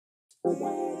Wicked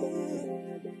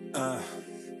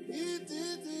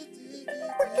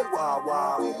wild,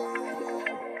 wild.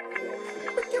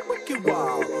 Wicked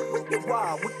wild, wicked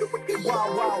wild, wicked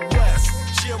wild, wild west.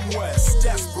 Jim West,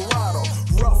 Desperado,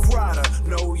 Rough Rider.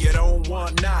 No, you don't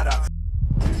want nada.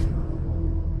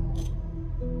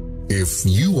 If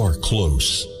you are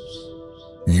close,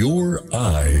 your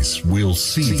eyes will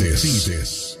see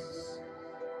this.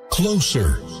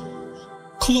 Closer,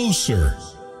 closer.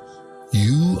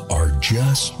 You are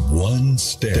just one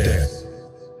step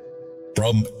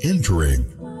from entering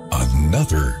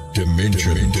another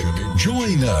dimension.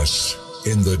 Join us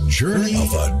in the journey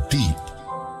of a deep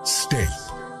state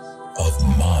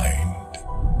of mind.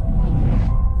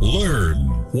 Learn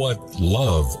what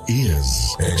love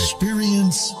is.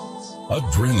 Experience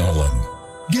adrenaline.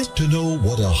 Get to know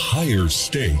what a higher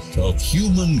state of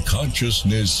human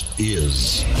consciousness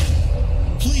is.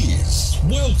 Please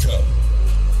welcome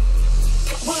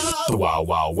The Wild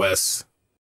Wild West.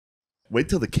 Wait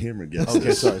till the camera gets Okay,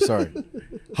 this. sorry.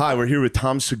 Hi, we're here with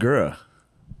Tom Segura.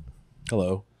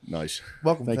 Hello. Nice.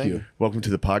 Welcome. Thank you. Welcome to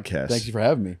the podcast. Thank you for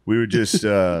having me. We were just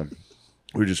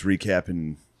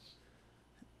recapping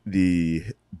the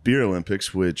beer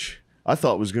Olympics, which I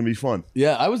thought was going to be fun.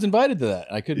 Yeah, I was invited to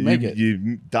that. I couldn't make it.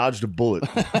 You dodged a bullet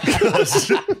because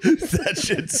that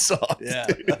shit sucked. Yeah,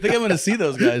 I think I'm going to see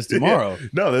those guys tomorrow. Yeah.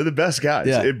 No, they're the best guys.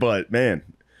 Yeah. But man,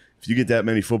 if you get that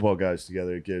many football guys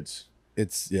together, it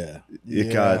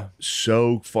got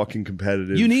so fucking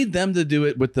competitive. You need them to do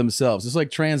it with themselves. It's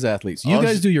like trans athletes. You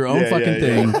guys do your own fucking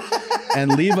thing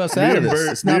and leave us out of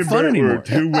this. It's not fun anymore. We're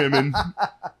two women.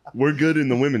 We're good in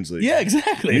the women's league. Yeah,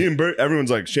 exactly. Me and Bert, everyone's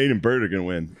like Shane and Bert are gonna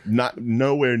win.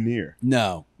 Nowhere near.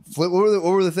 No. Flip. What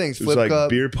were the things? It was Flip like cup.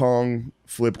 beer pong,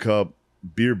 flip cup,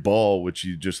 beer ball, which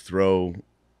you just throw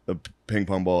a ping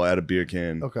pong ball at a beer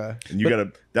can. Okay. And you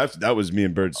gotta. That was me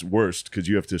and Bert's worst because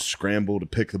you have to scramble to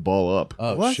pick the ball up.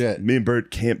 Oh, What? shit. Me and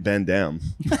Bert can't bend down.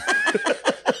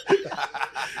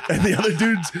 And the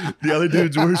other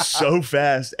dudes were so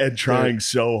fast and trying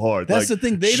so hard. That's the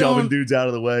thing. They shoving don't- dudes out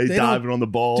of the way, they diving don't on the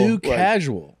ball. Do like-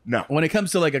 casual. No. When it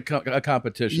comes to like a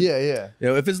competition. Yeah, yeah. You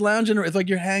know, if it's lounging or if like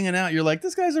you're hanging out, you're like,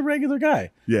 this guy's a regular guy.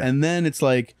 Yeah. And then it's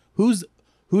like, who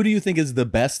do you think is the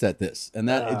best at this? And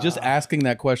that just asking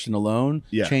that question alone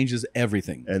changes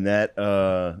everything. And that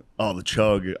the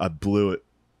chug, I blew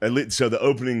it. So the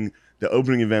opening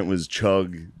event was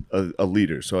chug a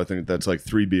liter. So I think that's like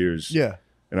 3 beers. Yeah.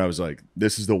 And I was like,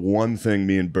 this is the one thing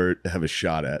me and Bert have a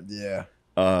shot at. Yeah.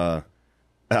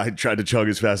 I tried to chug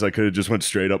as fast as I could. It just went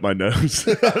straight up my nose.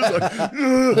 I was like,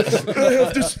 "Ugh, I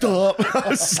have to stop." I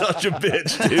was such a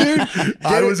bitch, dude.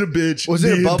 I was a bitch. Was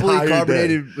it the bubbly, entire day.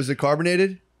 carbonated? Was it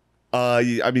carbonated?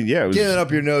 I mean, yeah. It was, Getting it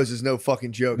up your nose is no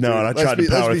fucking joke. no, dude. and I Let's tried be-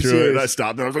 to power let's be through it, and I serious.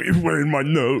 stopped. And I was like, "You're wearing my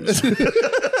nose."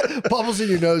 Bubbles in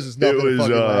your nose is nothing. was, to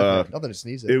fucking laugh at. Nothing to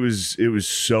sneeze at. It was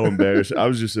so embarrassing. I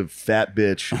was just a fat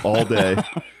bitch all day.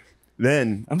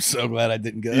 Then, I'm so glad I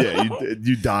didn't go. yeah,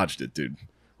 you dodged it, dude.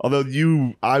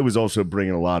 Although I was also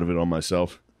bringing a lot of it on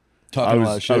myself. Talking a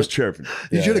lot of shit. I was chirping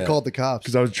You Yeah, should have yeah. called the cops.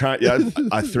 because I was trying. Yeah,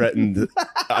 I threatened.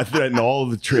 I threatened all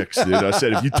the tricks, dude. I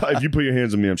said, if you put your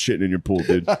hands on me, I'm shitting in your pool,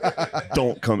 dude.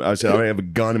 Don't come. I said, I have a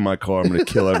gun in my car. I'm gonna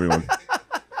kill everyone.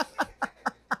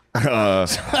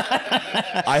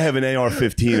 I have an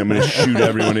AR-15. I'm gonna shoot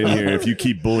everyone in here if you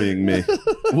keep bullying me.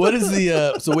 What is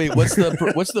the so wait, what's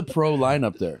the pro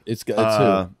lineup there? It's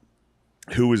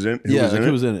Who was in? who?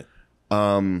 Who was in it?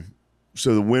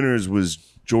 So the winners was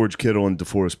George Kittle and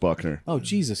DeForest Buckner. Oh,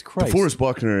 Jesus Christ. DeForest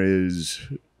Buckner is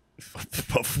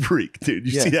a freak, dude.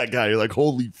 You Yeah. see that guy, you're like,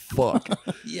 holy fuck.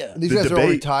 Yeah. These the guys are all debate-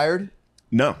 retired.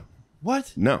 No,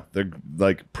 What? no, they're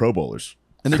like Pro Bowlers.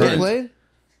 And they're They getting, played?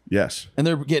 Yes. and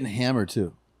they're getting hammered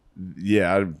too.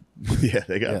 Yeah.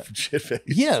 They got shit face.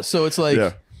 Yeah, so it's like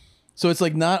Yeah. so it's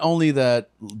like not only that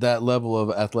level of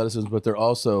athleticism, but they're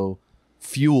also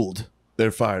fueled.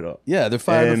 They're fired up. Yeah, they're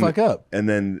fired the fuck up. And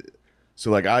then,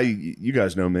 so like you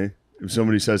guys know me. If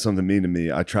somebody says something mean to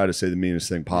me, I try to say the meanest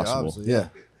thing possible. obviously. Yeah.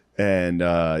 And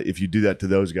if you do that to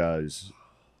those guys,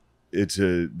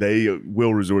 they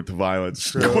will resort to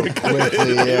violence.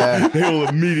 Quickly, yeah. They will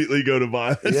immediately go to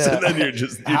violence, Yeah. and then you're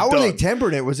How were they done.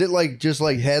 tempering it? Was it like just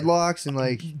like headlocks and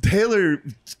like? Taylor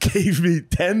gave me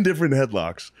 10 different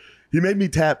headlocks. He made me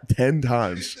tap 10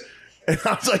 times. And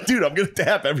I was like, dude, I'm going to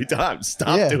tap every time.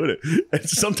 Stop Yeah. doing it. And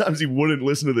sometimes he wouldn't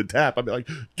listen to the tap. I'd be like,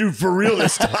 dude, for real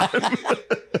this time.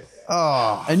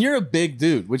 Oh, And you're a big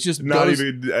dude, which just Not goes,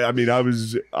 even, I mean, I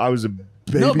was a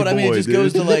baby no, but I mean, boy, it just dude.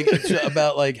 goes to like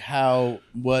about like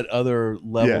what other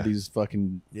level Yeah. these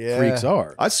fucking Yeah. freaks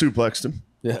are. I suplexed him.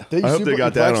 Yeah. Did you I hope they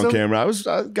got that superplex on them? camera.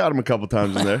 I got him a couple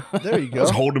times in there. There you I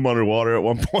was go. holding him underwater at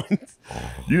one point.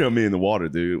 You know me in the water,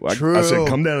 dude. I True. said,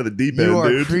 come down to the deep end, You are a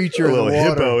dude. creature a in the little water.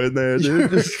 hippo in there, You're a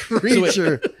dude.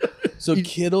 creature. So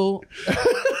Kittle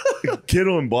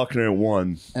Kittle and Buckner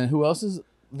won. and who else is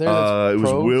there? That's It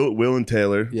was pro? Will and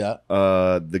Taylor. Yeah.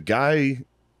 The guy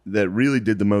that really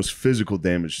did the most physical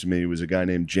damage to me was a guy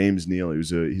named James Neal.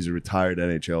 He's a retired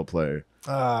NHL player.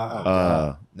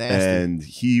 Nasty. And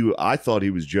I thought he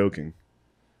was joking.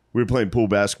 We were playing pool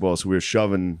basketball, so we were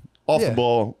shoving off Yeah. the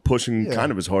ball, pushing Yeah.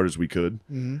 kind of as hard as we could.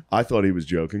 Mm-hmm. I thought he was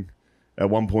joking. At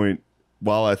one point,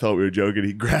 while I thght we were joking,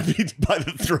 he grabbed me by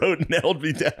the throat and held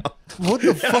me down. What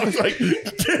the And I fuck? was like,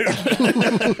 dude,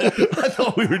 I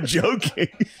thought we were joking.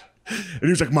 And he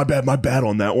was like, my bad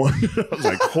on that one. I was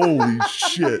like, holy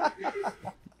shit.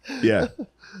 Yeah.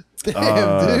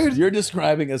 Damn, dude. You're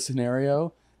describing a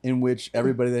scenario in which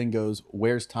everybody then goes,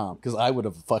 "Where's Tom?" Because I would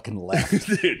have fucking left.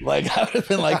 Dude. Like I would have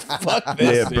been like, "Fuck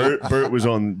this." Yeah, dude."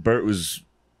 Bert was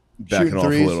backing Shooting off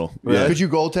threes. a little. Right. Yeah. Could you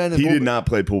goaltend? He did not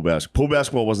play pool basketball. Pool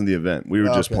basketball wasn't the event. We were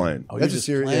just Okay. playing. Oh, you're That's a just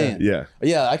serious- playing. Yeah.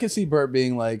 Yeah, I could see Bert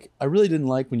being like, "I really didn't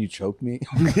like when you choked me.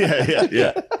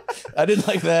 Yeah. I didn't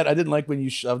like that. I didn't like when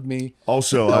you shoved me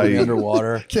Also, held me I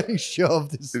underwater." Getting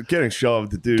shoved. Is, getting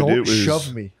shoved, dude. don't it was,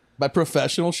 shove me. By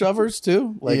professional shovers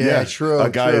too. Like Yeah. true, A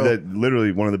guy true. that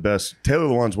literally one of the best. Taylor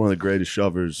Lewan's one of the greatest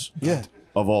shovers yeah.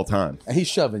 of all time. And he's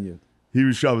shoving you. He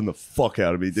was shoving the fuck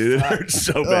out of me, dude. It hurt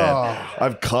so bad. I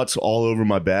have cuts all over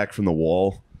my back from the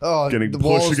wall. Oh, Getting the pushed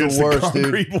wall's against the worst, the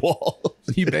dude. concrete wall.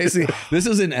 You basically this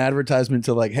is an advertisement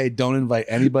to like, hey, don't invite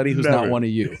anybody who's Never. not one of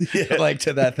you. Like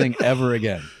to that thing ever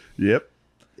again. Yep.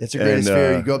 It's the greatest And,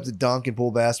 fear. You go up to dunk and pull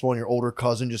basketball, and your older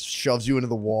cousin just shoves you into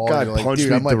the wall. Guy and you're like, punched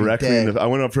dude, I me might directly be in dead. the. I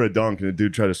went up for a dunk and a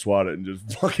dude tried to swat it and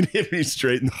just fucking hit me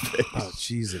straight in the face. Oh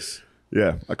Jesus.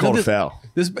 Yeah, I called a this- foul.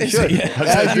 This basically I yeah, said,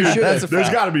 As you dude, should. that's a there's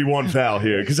foul. got to be one foul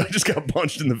here because I just got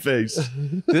punched in the face.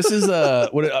 This is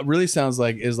what it really sounds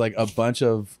like is like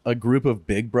a group of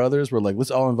big brothers. We're like,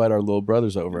 let's all invite our little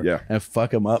brothers over Yeah. and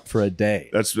fuck them up for a day.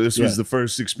 This Yeah. was the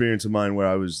first experience of mine where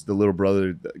I was the little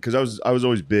brother because I was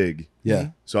always big. Yeah.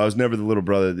 So I was never the little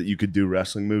brother that you could do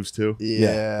wrestling moves to.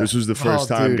 Yeah. This was the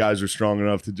first Oh, time dude. guys were strong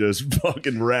enough to just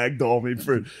fucking ragdoll me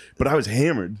but I was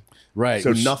hammered. Right.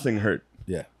 So Which- nothing hurt.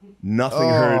 Yeah. Nothing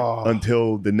hurt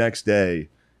until the next day.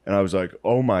 And I was like,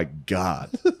 oh my God.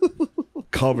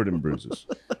 Covered in bruises.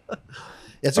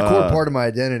 It's a core part of my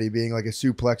identity, being like a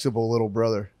suplexable little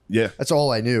brother. Yeah. That's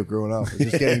all I knew growing up. was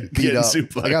Just getting beat Getting up.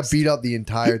 suplexed. I got beat up the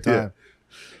entire time. Yeah.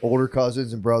 Older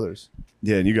cousins and brothers.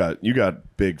 Yeah, and you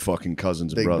got big fucking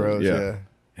cousins and Big brothers. bros, yeah.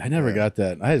 I never got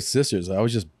that. I had sisters. I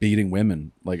was just beating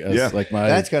women. Like, as, Yeah. like my.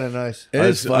 That's kind of nice. It I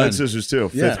is had, I had fun. sisters too.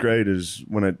 Yeah. Fifth grade is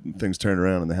when things turned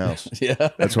around in the house. Yeah.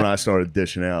 That's when I started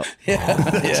dishing out. Yeah.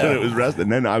 That's when it was wrestling.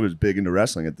 And then I was big into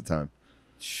wrestling at the time.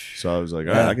 So I was like,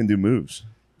 all right, I can do moves.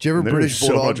 Did you ever And they were British so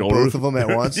Bulldog much older. both of them at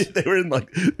once? They were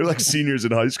like seniors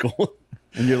in high school.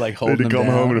 And you're like They had holding to them come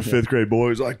down. home and a fifth grade boy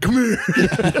was like, come here.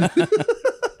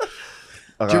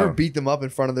 Did you ever beat them up in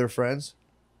front of their friends?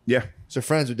 Yeah. So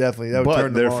friends would definitely, that would But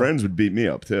turn them their on. friends would beat me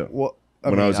up too. Well,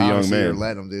 when I was a young honestly, man. You're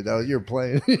letting them, dude. You were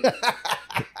playing.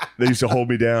 They used to hold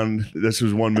me down. This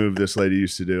was one move this lady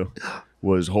used to do,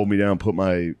 was hold me down, put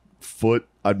my foot,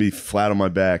 I'd be flat on my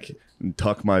back and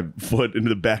tuck my foot into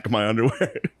the back of my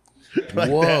underwear. Like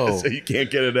Whoa. that, so you can't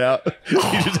get it out. You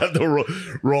just have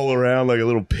to roll around like a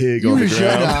little pig You on the were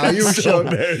showing, ground. you were So showing,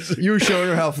 embarrassing. you were showing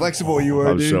her how flexible you were,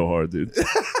 I was dude. so hard, dude.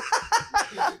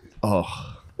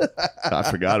 Oh, I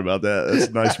forgot about that. That's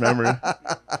a nice memory.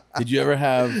 Did you ever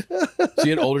have? So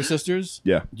you had older sisters.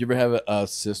 Yeah. Did you ever have a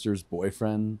sister's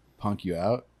boyfriend punk you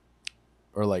out,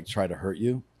 or like try to hurt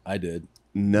you? I did.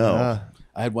 No.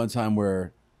 I had one time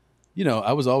where,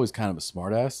 I was always kind of a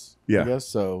smartass. Yeah. I guess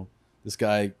so. This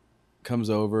guy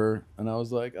comes over, and I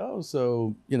was like, "Oh,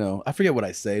 so I forget what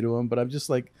I say to him, but I'm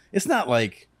just like, it's not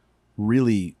like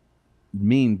really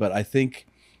mean, but I think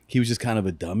he was just kind of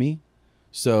a dummy.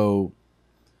 So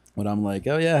when I'm like,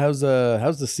 "Oh yeah, how's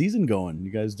the season going?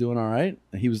 You guys doing all right?"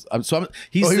 And he was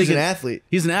He was an athlete.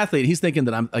 He's an athlete. He's thinking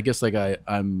that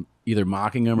I'm either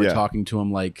mocking him or Yeah. talking to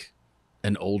him like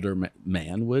an older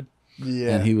man would.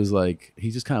 Yeah. And he was like,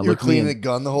 he just kind of You were looked at me cleaning the and,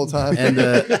 gun the whole time. and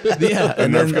yeah,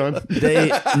 and Nerf then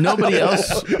gun? nobody else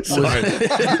Sorry,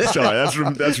 was.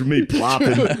 sorry. That's from me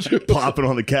plopping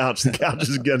on the couch. The couch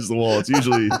is against the wall. It's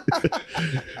usually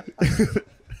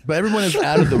But everyone is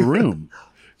out of the room.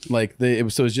 Like it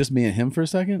was just me and him for a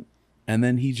second, and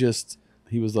then he just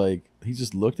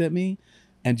looked at me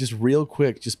and just real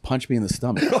quick just punched me in the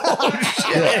stomach. what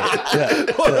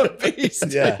a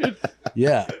beast.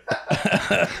 Yeah.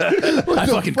 I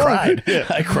fucking cried.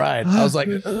 I cried. I was like,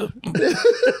 ugh.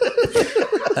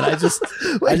 And I just,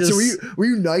 So were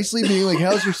you nicely being like,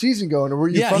 "How's your season going?" Or were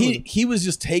you? Yeah, fun with him? he was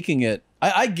just taking it.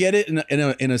 I get it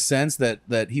in a sense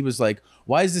that he was like,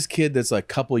 why is this kid that's like a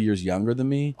couple years younger than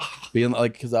me being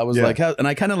like, because I was like, how, and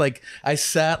I kind of like, I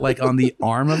sat like on the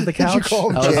arm of the couch. call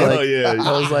him I was champ? like,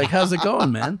 I was like, how's it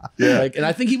going, man? Yeah. Like, and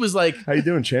I think he was like, How you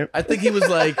doing, champ? I think he was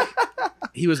like,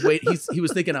 he was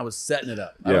thinking I was setting it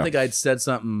up. I don't think I'd said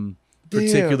something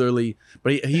particularly,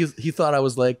 but he thought I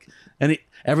was like, and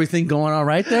everything going on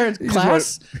right there in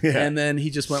class, and then he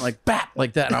just went like bap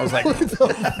like that, and I was like,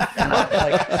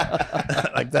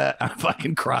 like that. I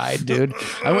fucking cried, dude.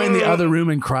 I went in the other room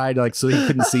and cried, like so he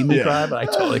couldn't see me cry, but I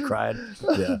totally cried.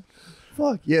 Yeah.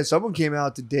 Fuck yeah! Someone came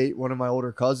out to date one of my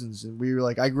older cousins, and we were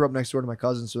like, I grew up next door to my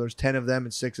cousins, so there's 10 of them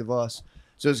and 6 of us.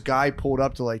 So this guy pulled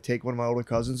up to like take one of my older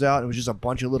cousins out, and it was just a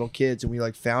bunch of little kids, and we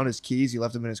like found his keys. He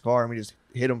left them in his car, and we just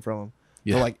hid them from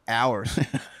him for like hours.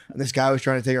 And this guy was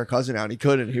trying to take our cousin out, and he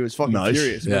couldn't. He was fucking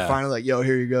furious. And we're finally like, "Yo,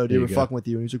 here you go, dude. We're fucking with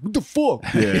you." And he's like, "What the fuck?"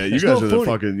 Yeah, you guys are the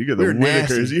fucking. You got the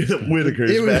Whitakers. You got the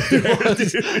Whitakers back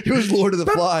there. It was Lord of the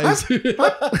Flies.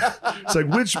 It's like,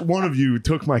 which one of you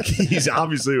took my keys?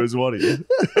 Obviously, it was one of you.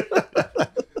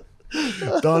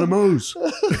 Dynamos.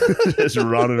 Just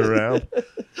running around.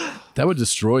 That would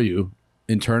destroy you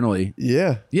internally.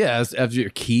 Yeah. Yeah, as your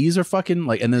keys are fucking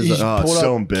like, and there's Oh, it's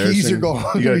so embarrassing. Keys are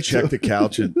gone. You gotta check the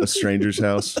couch at a stranger's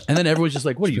house. and then everyone's just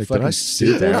like, "What are you Like, fucking did I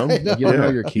sit down? You don't know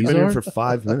where your keys You've been are?" here for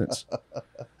 5 minutes.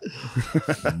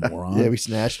 Moron. Yeah, we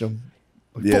snatched him.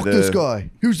 Like, Yeah, fuck this guy.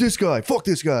 Who's this guy? Fuck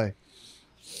this guy.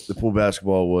 The pool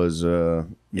basketball was a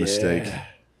mistake.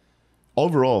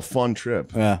 Overall, fun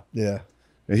trip. Yeah. Yeah.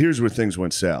 Now, here's where things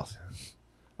went south.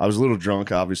 I was a little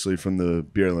drunk, obviously, from the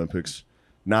beer Olympics.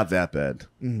 Not that bad.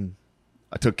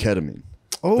 I took ketamine.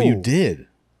 Oh, But you did.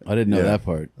 I didn't know Yeah. that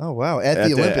part. Oh wow! At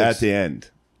the Olympics. At the end.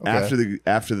 Okay.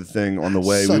 After the thing on the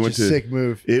way, Such we went a to sick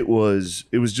move. It was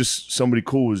just somebody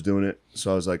cool was doing it,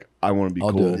 so I was like, I want to be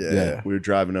I'll cool. do it. Yeah. We were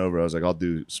driving over. I was like, I'll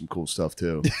do some cool stuff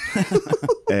too.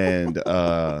 And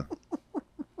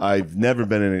I've never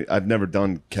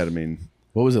done ketamine.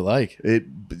 What was it like?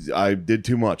 I did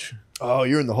too much. Oh,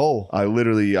 you're in the hole. I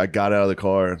got out of the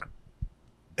car,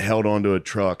 held onto a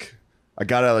truck. I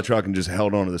got out of the truck and just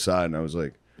held onto the side, and I was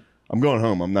like, I'm going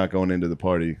home. I'm not going into the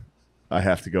party. I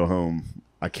have to go home.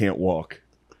 I can't walk.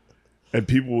 And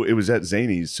it was at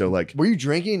Zany's, so like, Were you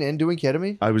drinking and doing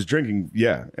ketamine? I was drinking,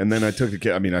 yeah. And then I took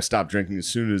I stopped drinking as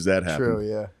soon as that happened. True,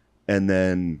 yeah. And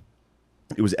then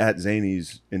it was at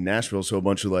Zany's in Nashville, so a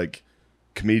bunch of like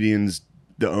comedians,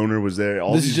 the owner was there.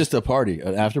 This is just a party,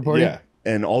 an after party? Yeah.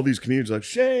 And all these comedians were like,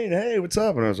 Shane, hey, what's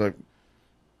up? And I was like,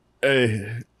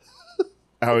 hey,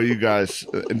 how are you guys?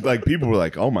 And like people were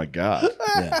like, oh my God.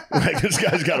 Yeah. Like this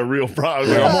guy's got a real problem. I was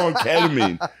like, I'm on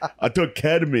ketamine. I took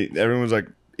ketamine. Everyone was like,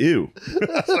 ew. I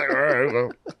was like, all right,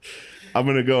 well, I'm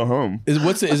gonna go home. Is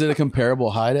it a comparable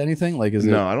high to anything? Like is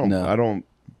it No, I don't.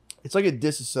 It's like a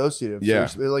disassociative. Yeah.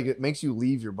 So it makes you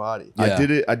leave your body. Yeah.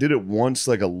 I did it once,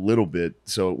 like a little bit,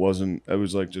 so it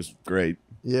was like just great.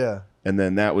 Yeah. And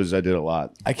then I did a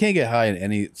lot. I can't get high in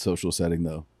any social setting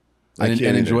though. I And, can't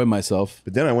and either. enjoy myself.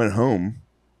 But then I went home,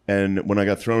 and when I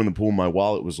got thrown in the pool, my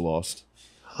wallet was lost.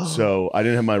 So I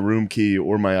didn't have my room key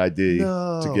or my ID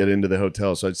to get into the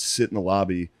hotel. So I'd sit in the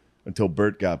lobby until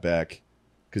Bert got back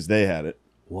because they had it.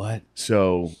 What?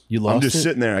 So You I'm lost just it?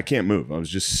 sitting there. I can't move. I was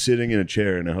just sitting in a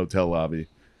chair in a hotel lobby.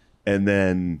 And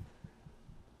then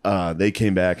they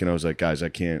came back, and I was like, guys,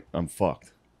 I'm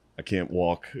fucked. I can't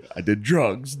walk. I did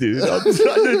drugs, dude. I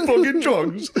did fucking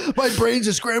drugs. My brain's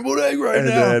a scrambled egg right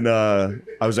now. And then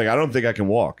I was like, I don't think I can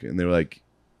walk. And they were like,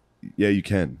 yeah, you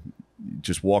can.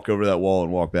 Just walk over that wall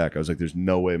and walk back. I was like, there's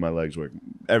no way my legs work.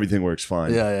 Everything works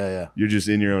fine. Yeah. You're just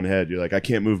in your own head. You're like, I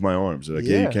can't move my arms. They're like,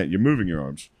 yeah, you can't. You're moving your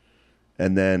arms.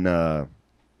 And then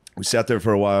we sat there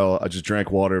for a while. I just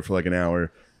drank water for like an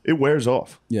hour. It wears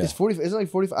off. Yeah. It's 40. Isn't it like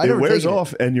 45? It wears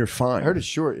off and you're fine. I heard it's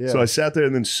short. Yeah. So I sat there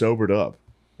and then sobered up.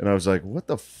 And I was like, what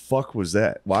the fuck was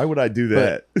that? Why would I do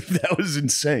that? That was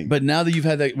insane. But now that you've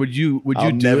had that, would you I'll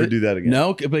do never it? do that again.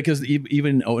 No, because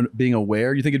even being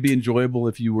aware, you think it'd be enjoyable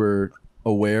if you were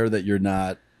aware that you're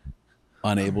not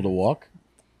unable to walk?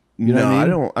 You know no, what I mean? I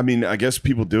don't. I mean, I guess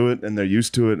people do it and they're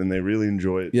used to it and they really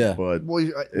enjoy it. Yeah. But Well,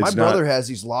 my brother has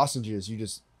these lozenges. You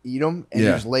just eat them and you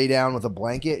Yeah. just lay down with a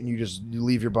blanket and you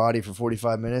leave your body for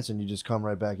 45 minutes and you just come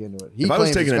right back into it. He If I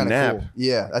was claims it's taking a kinda nap, cool.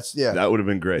 Yeah, that would have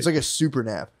been great. It's like a super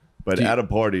nap. But Do you- at a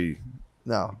party,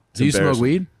 No. Do you smoke embarrassing.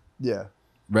 weed? Yeah.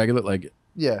 Regular, like,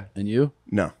 Yeah. and you?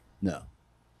 no, No.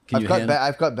 Can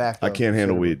I've cut back. I can't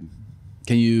handle weed.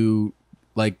 Can you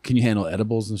like, can you handle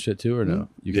edibles and shit too, or no?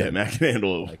 You Yeah, can. Matt can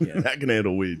handle. Matt can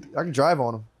handle weed. I can drive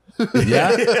on them.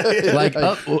 Yeah, like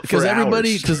because For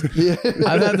everybody, hours. because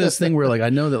I've had this thing where like I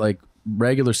know that like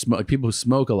regular smoke, like people who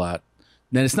smoke a lot,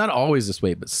 and it's not always this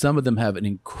way, but some of them have an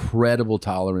incredible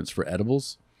tolerance for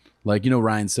edibles. Like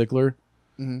Ryan Sickler,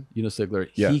 you know Sickler,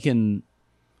 Yeah. he can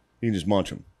You can just munch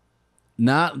them.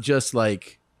 not just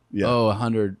like Yeah.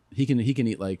 100. He can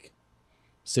eat like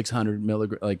 600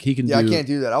 milligrams. Like he can. Yeah, do, I can't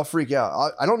do that. I'll freak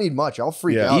out. I don't need much. I'll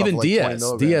freak Yeah. out. Even of like 20 Diaz.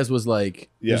 milligrams. Diaz was like,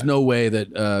 "There's Yeah. no way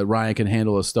that Ryan can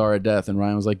handle a Star of Death," and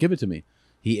Ryan was like, "Give it to me."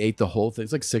 He ate the whole thing.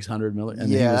 It's like 600 milligrams.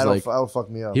 And Yeah, he was like, that'll fuck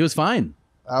me up. he was fine.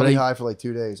 I'll but be I- high for like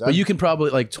 2 days. But you can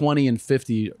probably like 20 and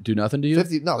 50 do nothing to you.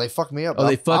 50. No, they fuck me up. Oh,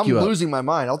 they fuck you I'm up. losing my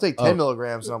mind. I'll take 10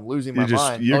 milligrams and I'm losing my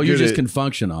mind. You're Oh, you good just at- can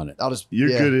function on it. I'll just. You're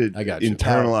yeah. good I at got you.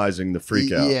 internalizing the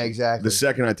freak out. Yeah, exactly. The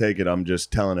second I take it, I'm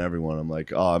just telling everyone. I'm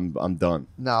like, oh, I'm done.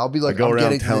 No, I'll be like, I go I'm around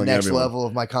getting to the telling next everyone. level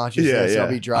of my consciousness. Yeah, And yeah. I'll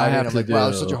be driving. I have I'm to like, wow,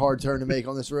 it's do- such a hard turn to make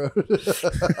on this road.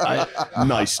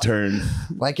 Nice turn.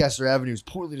 Lancaster Avenue is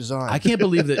poorly designed. I can't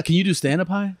believe that. Can you do stand up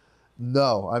high?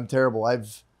 No, I'm terrible.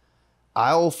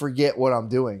 I'll forget what I'm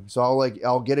doing. So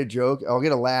I'll get a joke, I'll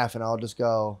get a laugh, and I'll just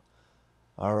go,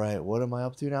 all right, what am I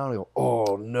up to now? And I go,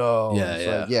 oh no. Yeah, It's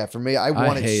yeah. like, yeah. For me, I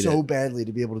want it hate so it. badly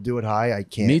to be able to do it high. I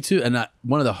can't. Me too. And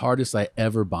one of the hardest I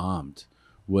ever bombed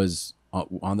was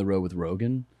on the road with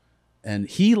Rogan, and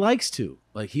he likes to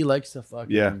fucking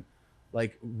Yeah.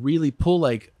 like really pull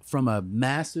like from a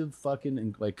massive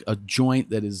fucking like a joint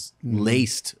that is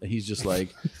laced. He's just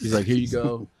like here you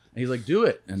go, and he's like do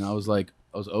it, and I was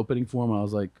opening for him. I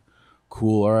was like,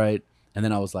 cool, all right. And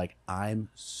then I was like, I'm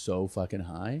so fucking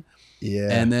high. Yeah.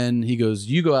 And then he goes,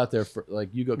 you go out there for like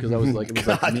you go because I was like it was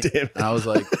like God me- damn it. and I was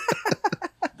like,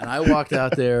 and I walked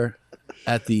out there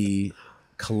at the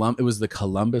it was the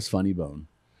Columbus Funny Bone,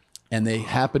 and they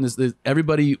happen as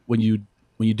everybody when you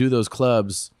do those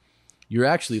clubs, you're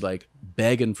actually like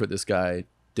begging for this guy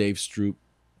Dave Stroop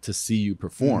to see you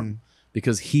perform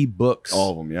because he books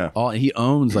All of them, yeah. he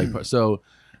owns like so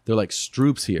they're like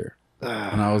Stroop's here,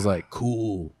 and I was like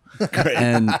cool.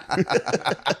 And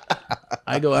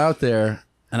I go out there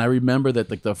and I remember that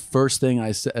like the first thing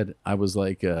I said, I was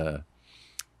like I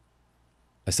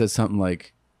said something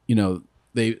like,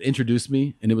 they introduced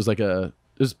me and it was like it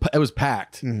was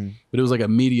packed, but it was like a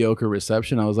mediocre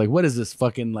reception. I was like, what is this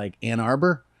fucking like Ann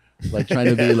Arbor? Like trying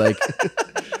to be like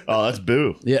Oh, that's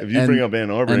boo. Yeah, If you and- bring up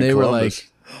Ann Arbor and and they were Columbus,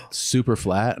 like super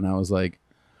flat, and I was like,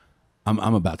 I'm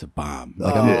about to bomb.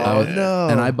 Like no.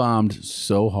 And I bombed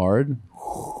so hard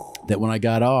that when I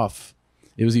got off,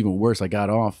 it was even worse. I got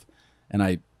off and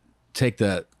I take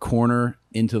the corner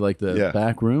into like the Yeah.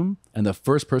 back room, and the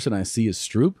first person I see is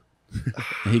Stroop.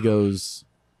 And he goes,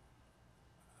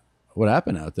 what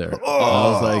happened out there?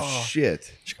 I was like,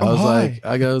 shit. I was hi. like,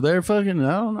 I go, they're fucking,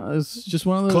 I don't know. It's just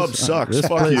one of those. Club sucks. this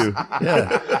Fuck place- you.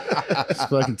 Yeah. It's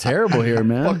fucking terrible here,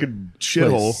 man. Fucking This shithole.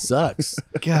 place sucks.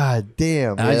 God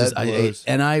damn. And yeah, I that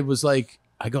blows. was like,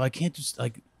 I can't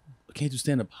do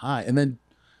stand up high. And then,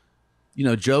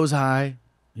 Joe's high.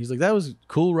 He's like, that was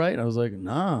cool, right? And I was like,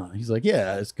 nah. He's like,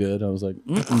 yeah, it's good. I was like,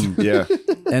 mm-mm. Yeah.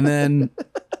 And then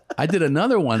I did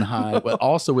another one high, but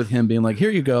also with him being like, here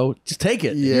you go, just take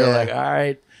it. And you're Yeah. like, all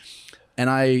right.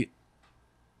 And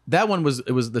that one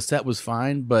the set was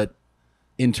fine, but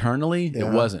internally it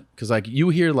Yeah. wasn't. Cause like you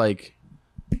hear like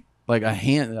a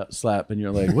hand slap and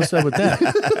you're like, what's up with that?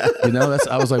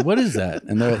 I was like, what is that?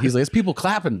 And he's like, it's people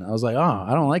clapping. I was like, oh,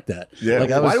 I don't like that. Yeah. Like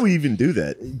Why do we even do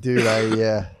that? Dude,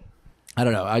 I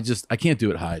don't know. I can't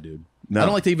do it high, dude. No. I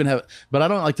don't like to even have, but I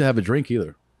don't like to have a drink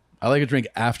either. I like a drink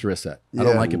after a set. I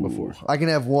don't Yeah. like it before. I can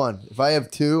have one. If I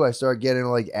have two, I start getting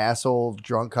like asshole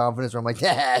drunk confidence where I'm like,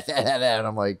 and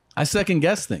I'm like, I second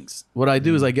guess things. What I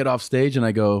do is I get off stage and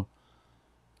I go,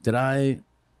 did I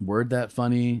word that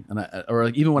funny? Or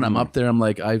like even when I'm up there, I'm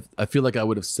like, I feel like I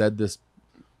would have said this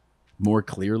more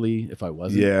clearly if I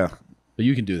wasn't. Yeah. But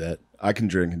you can do that. I can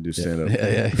drink and do stand up.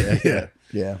 Yeah.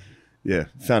 yeah. Yeah.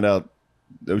 Found out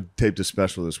I taped a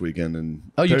special this weekend, and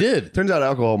Oh, you did? Turns out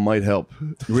alcohol might help.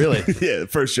 Really? Yeah, the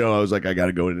first show I was like, I got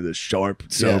to go into this sharp,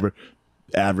 sober,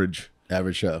 average.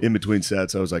 Average show. In between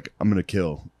sets, I was like, I'm gonna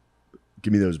kill.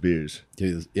 Give me those beers.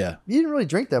 Dude, yeah. You didn't really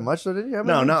drink that much, though, did you? How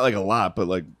No, many? not like a lot, but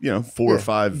like 4 or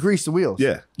 5. Grease the wheels.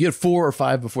 Yeah, You had 4 or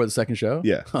 5 before the second show?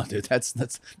 Yeah. Oh, dude, that's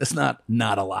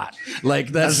not a lot. Like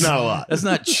that's not a lot. That's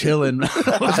not chilling.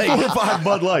 4 or 5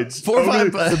 Bud Lights. 4 or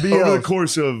 5 over the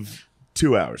course of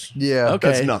 2 hours. Yeah.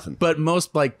 Okay. That's nothing. But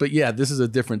but yeah, this is a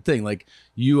different thing. Like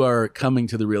you are coming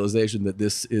to the realization that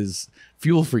this is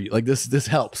fuel for you. Like this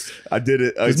helps. I did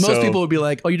it. Because most people would be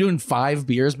like, "Oh, you're doing 5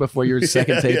 beers before your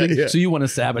second taping, yeah. so you want to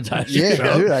sabotage Yeah, your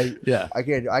show."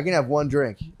 dude. I can have one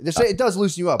drink. It does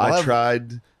loosen you up. I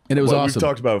tried, and it was awesome. We've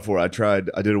talked about it before. I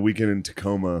did a weekend in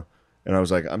Tacoma, and I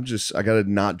was like, I gotta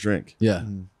not drink. Yeah.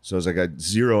 So I was like, I had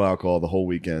 0 alcohol the whole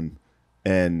weekend,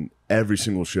 and every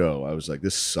single show, I was like,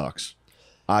 this sucks.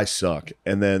 I suck.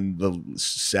 And then the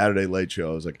Saturday late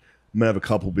show, I was like, I'm gonna have a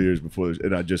couple beers before this,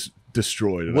 and I just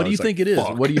destroyed it. What do you think it is?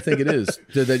 What do you think it is?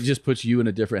 Did that just put you in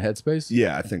a different headspace?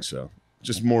 Yeah, I think so.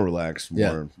 Just more relaxed,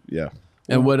 more yeah.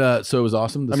 And what? So it was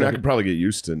awesome. I could probably get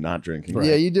used to not drinking.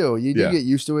 Yeah, you do. You do Yeah. get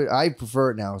used to it. I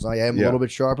prefer it now. So I am a little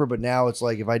bit sharper, but now it's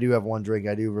like if I do have one drink,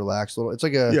 I do relax a little. It's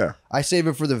like I save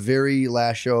it for the very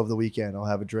last show of the weekend. I'll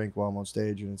have a drink while I'm on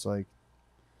stage, and it's like,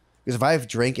 because if I have a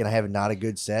drink and I have not a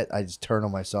good set, I just turn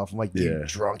on myself. I'm like, dude, you're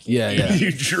drunk. Yeah.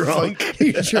 You drunk? Like,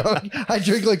 you drunk. I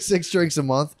drink like 6 drinks a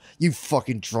month. You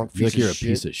fucking drunk piece like you're of a shit.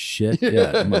 piece of shit.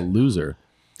 Yeah, I'm a loser.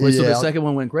 Wait, so the second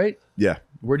one went great? Yeah.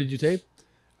 Where did you tape?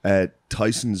 At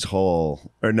Tyson's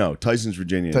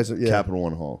Virginia, Tyson, yeah. Capital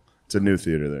One Hall. It's a new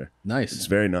theater there. Nice. It's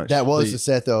very nice. That was the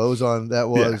set though. It was on. That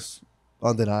was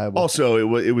undeniable. Also,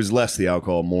 it was less the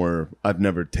alcohol, more I've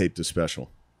never taped a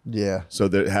special. Yeah. So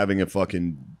that having a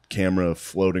fucking camera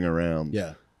floating around.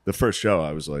 Yeah. The first show,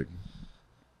 I was like,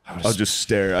 I'll just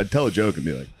stare. I'd tell a joke and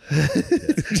be like,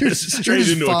 just straight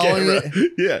just into a following camera.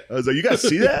 Yeah. I was like, you guys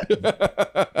see that?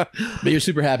 But you're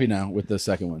super happy now with the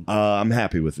second one. I'm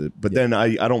happy with it. But then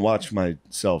I don't watch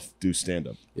myself do stand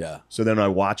up. Yeah. So then I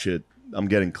watch it. I'm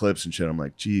getting clips and shit. I'm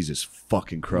like, Jesus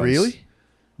fucking Christ. Really?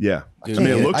 Yeah. Dude, I mean,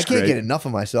 it looks I can't great. get enough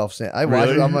of myself saying. I watch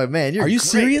Really? it. I'm like, man, Are you great.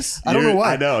 serious? I don't know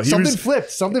why. I know. Something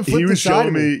flipped. Something flipped He was inside showing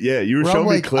of me. me. Yeah, you were where showing I'm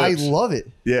me like, clips. I love it.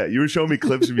 Yeah, you were showing me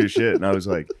clips of your shit, and I was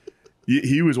like,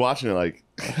 he was watching it like,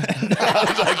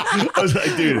 I was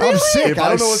like, dude, I'm sick. If I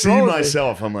don't know what's see wrong with me.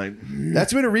 myself, I'm like,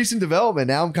 That's been a recent development.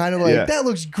 Now I'm kind of like, Yeah. that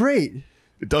looks great.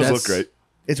 it does look great.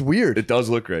 It's weird. It does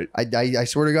look great. I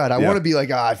swear to God, I Yeah. want to be like,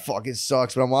 fuck, it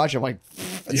sucks. But I'm watching. I'm like,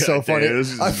 it's Yeah, so funny. dude,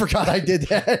 this is- I forgot I did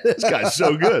that. This guy's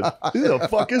so good. Who the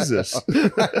fuck is this?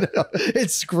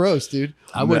 It's gross, dude.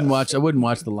 I wouldn't watch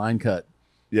the line cut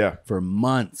Yeah, for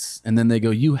months, and then they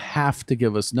go, "You have to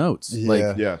give us notes. Yeah.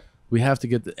 Like yeah. we have to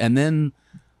get." And then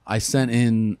I sent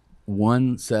in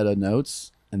one set of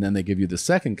notes, and then they give you the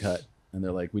second cut, and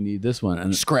they're like, "We need this one."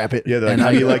 And Scrap it. Yeah, they're like, And how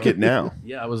I- do you like it now?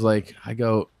 yeah, I was like, they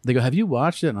go, "Have you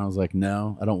watched it?" And I was like,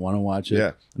 "No, I don't want to watch it."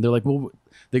 Yeah. And they're like, "Well,"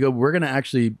 they go, "We're gonna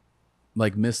actually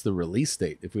like miss the release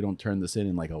date if we don't turn this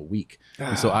in like a week."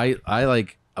 And so I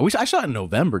wish I shot in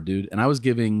November, dude, and I was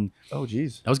giving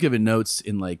geez. notes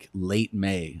in like late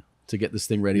May to get this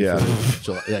thing ready Yeah. for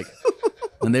July. Like,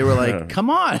 and they were like, "Come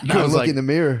on!" And I Go was look like, in the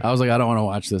mirror. I was like, I don't want to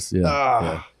watch this.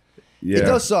 Yeah. Yeah, It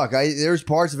does suck. There's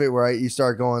parts of it where you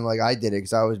start going like I did it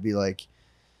because I always be like,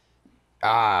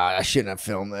 I shouldn't have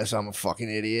filmed this. I'm a fucking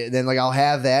idiot. And then like I'll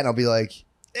have that and I'll be like,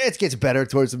 it gets better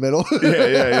towards the middle.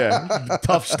 yeah.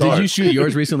 Tough start. Did you shoot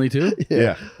yours recently too?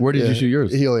 Yeah. Where did you shoot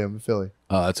yours? Helium, Philly.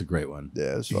 Oh, that's a great one.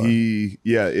 Yeah, it's fun.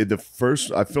 The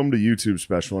first I filmed a YouTube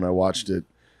special and I watched it.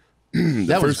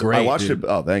 That was great. I watched dude. it.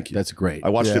 Oh, thank you. That's great. I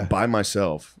watched Yeah. it by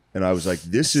myself and I was like,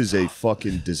 this is a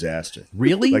fucking disaster.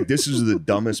 Really? Like, this is the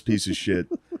dumbest piece of shit.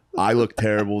 I look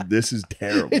terrible. This is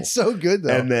terrible. It's so good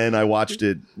though. And then I watched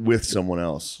it with someone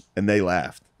else and they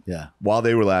laughed. Yeah. While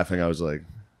they were laughing, I was like,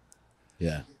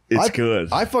 Yeah. it's good.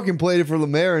 I fucking played it for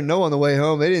Lemaire and no on the way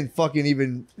home. They didn't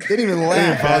even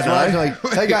laugh. I was watching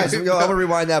like, hey guys, I'm gonna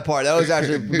rewind that part. That was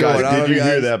actually good. Guys, did you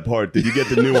hear that part? Did you get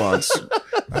the nuance?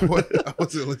 I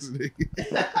wasn't listening.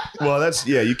 Well,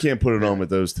 you can't put it on with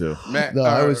those two. Matt, No,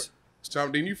 I was.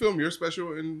 Tom, didn't you film your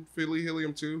special in Philly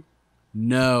Helium too?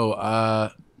 No.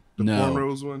 The No.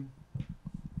 cornrows one?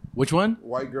 Which one?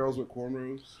 White girls with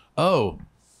cornrows? Oh,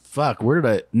 fuck. Where did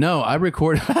I? No, I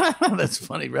recorded. That's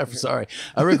funny. Ref, sorry.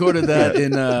 I recorded that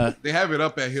in. They have it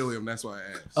up at Helium. That's why I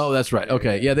asked. Oh, that's right.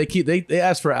 Okay. Yeah, they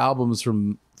ask for albums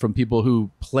from people who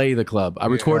play the club. I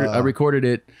recorded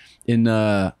it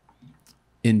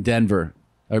in Denver.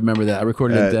 I remember that. I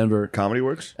recorded it in Denver Comedy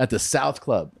Works? at the South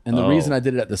Club. And the reason I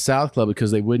did it at the South Club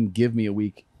because they wouldn't give me a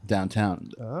week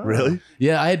downtown. Really?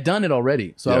 Yeah, I had done it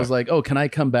already. So I Yeah. was like, "Oh, can I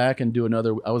come back and do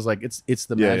another?" I was like, "It's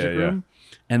the Magic yeah. Room."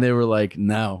 And they were like,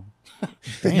 "No.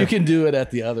 You can do it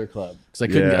at the other club." Cuz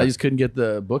I just couldn't get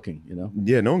the booking, you know.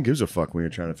 Yeah, no one gives a fuck when you're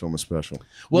trying to film a special.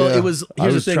 Well, Yeah. it was I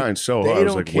here's was the thing. trying so They hard. I was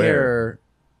don't like, care where?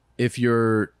 if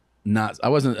you're not I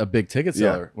wasn't a big ticket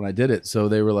seller when I did it. So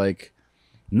they were like,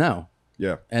 "No."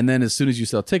 Yeah. And then as soon as you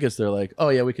sell tickets, they're like, "Oh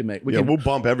yeah, we can make. We'll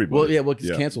bump everybody. Well, yeah, we'll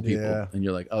just cancel people." Yeah. And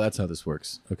you're like, "Oh, that's how this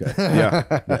works." Okay.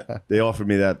 Yeah. They offered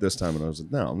me that this time, and I was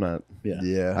like, "No, I'm not.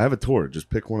 Yeah. I have a tour.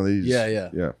 Just pick one of these."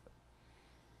 Yeah.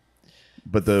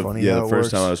 But the Funny how the it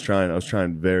first time works. I was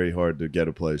trying very hard to get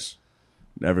a place.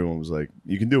 And everyone was like,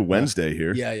 "You can do Wednesday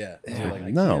here." Yeah. And you're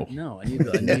like, No. I need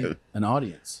an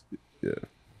audience. Yeah.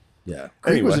 Yeah.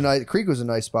 Creek was Anyway. a nice. Creek was a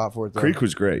nice spot for it. Though. Creek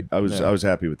was great. I was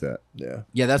happy with that. Yeah.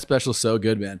 Yeah, that special's so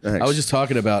good, man. Thanks. I was just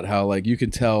talking about how like you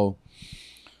can tell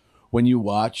when you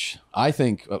watch. I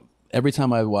think every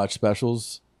time I watch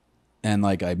specials, and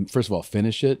like I first of all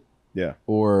finish it, Yeah.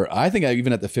 or I think I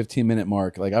even at the 15-minute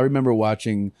mark. Like I remember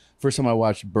watching first time I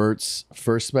watched Bert's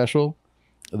first special,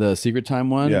 the Secret Time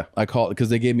one. Yeah. I called because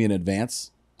they gave me an advance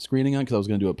screening on because I was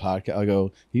going to do a podcast. I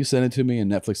go, you send it to me,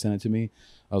 and Netflix sent it to me.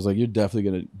 I was like, you're definitely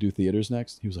going to do theaters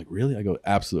next. He was like, really? I go,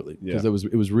 absolutely, because Yeah.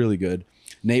 it was really good.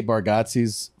 Nate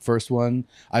Bargatze's first one,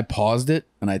 I paused it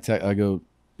and I go,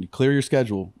 you clear your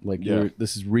schedule. Like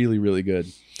this is really, really good.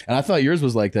 And I thought yours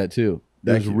was like that too.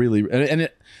 It was really, and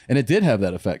it did have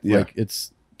that effect. Yeah. Like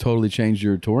it's totally changed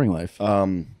your touring life.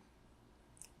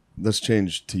 Let's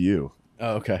change to you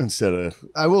Oh, okay. instead of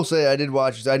I will say I did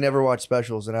watch. 'Cause I never watched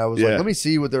specials, and I was Yeah. like, let me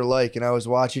see what they're like. And I was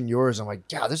watching yours. I'm like,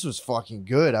 God, this was fucking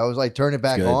good. I was like, turning it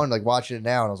back good. on, like watching it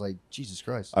now, and I was like, Jesus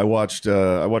Christ. I watched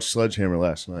Sledgehammer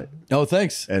last night, Oh,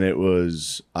 thanks. and it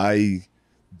was I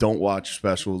don't watch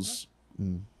specials,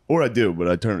 or I do, but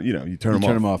I turn you turn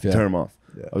them off. yeah. Turn them off.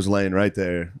 Yeah. I was laying right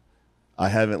there. I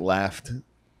haven't laughed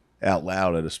out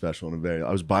loud at a special in a very.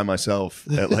 I was by myself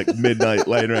at like midnight,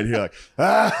 laying right here, like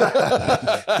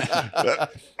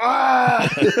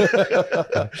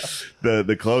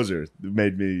the closer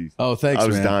made me. Oh, thanks, I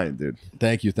was man. dying, dude.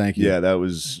 Thank you. Yeah, that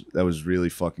was really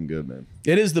fucking good, man.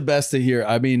 It is the best to hear.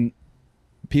 I mean,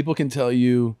 people can tell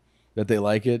you that they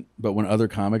like it, but when other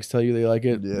comics tell you they like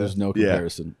it, there's no Yeah.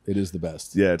 comparison. It is the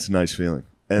best. Yeah, it's a nice feeling.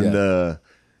 And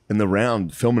in the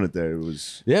round filming it there, it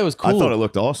was cool. I thought it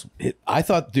looked awesome. I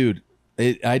thought, dude,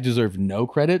 I deserve no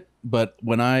credit, but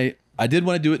when I did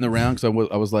want to do it in the round because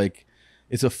I was like,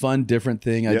 it's a fun, different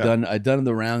thing. I'd done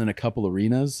the round in a couple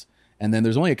arenas, and then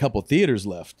there's only a couple theaters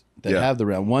left that have the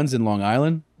round. One's in Long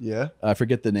Island. Yeah. I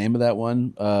forget the name of that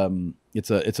one. It's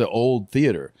an old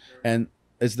theater, and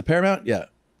it's the Paramount. Yeah,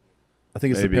 I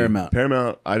think it's Maybe. the Paramount.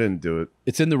 Paramount, I didn't do it.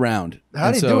 It's in the round. How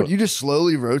And do you do it? You just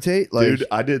slowly rotate, like, Dude,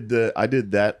 I did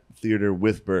that theater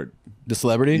with Bird. the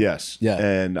celebrity. Yes. Yeah.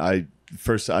 And I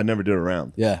never did a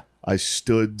round. Yeah. I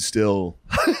stood still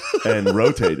and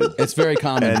rotated. It's very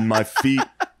common. And my feet,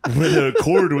 the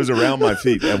cord was around my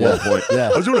feet at one point. Yeah.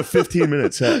 I was doing a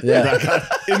 15-minute set. Yeah. And I got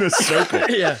in a circle.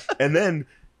 Yeah. And then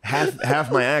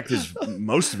half my act is,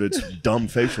 most of it's dumb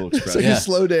facial it's expression. like Yeah. a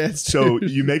slow dance. So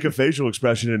you make a facial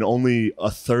expression and only a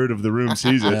third of the room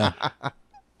sees it. Yeah.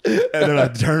 And then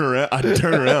I'd turn around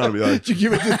and be like, You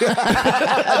give it to Do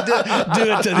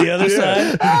it to the other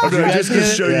side. I'm You like, guys just to get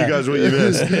it? show you guys what you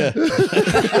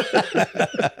missed.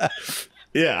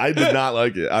 Yeah, I did not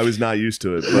like it. I was not used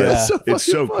to it, but Yeah. it's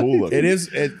so cool looking. It is.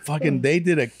 It fucking. They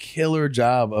did a killer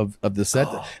job of the set.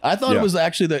 I thought Yeah. it was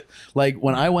actually like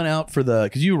when I went out for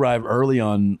because you arrive early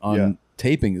on Yeah.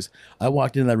 tapings. I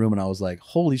walked into that room and I was like,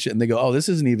 holy shit! And they go, oh, this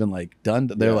isn't even like done.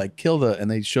 They're Yeah. like, kill and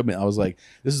they showed me. I was like,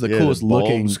 this is the Yeah, coolest the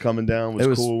looking. bulbs coming down was It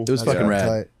was cool. It was That's fucking kinda rad.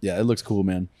 tight. Yeah, it looks cool,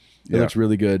 man. It Yeah. looks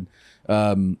really good.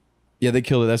 Yeah, they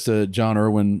killed it. That's John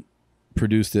Irwin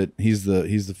produced it. He's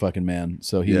the fucking man.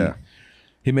 So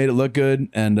he made it look good.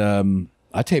 And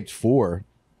I taped 4.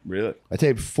 Really? I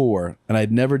taped 4, and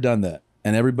I'd never done that.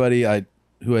 And everybody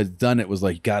who had done it was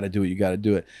like, you got to do it. You got to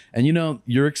do it. And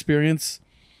your experience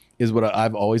is what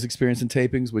I've always experienced in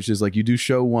tapings, which is like you do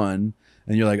show 1,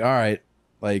 and you're like, all right,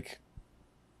 like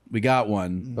we got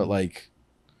one, but like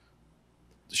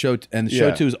show 2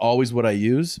 is always what I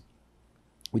use.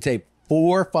 We tape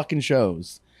 4 fucking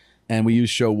shows, and we use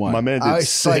show 1. My man did I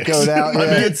 6. psychoed out. My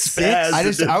Yeah. man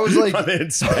spazzed. I was like, my man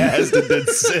spazzed and did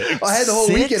 6. I had the whole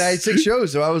 6? weekend. I had 6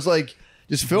 shows, so I was like,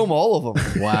 just film all of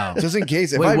them, Wow. just in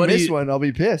case. If Wait, I what do miss you- one, I'll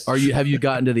be pissed. Have you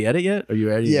gotten to the edit yet? Are you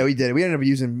ready? Yeah, we did it. We ended up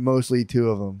using mostly 2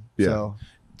 of them. Yeah. So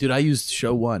Dude, I used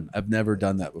show 1. I've never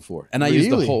done that before. And I used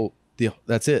the Really? whole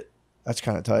that's it. that's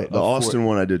kind of tight. The Austin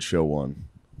one I did show 1.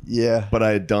 Yeah. But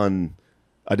I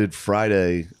did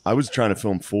Friday. I was trying to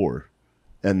film 4,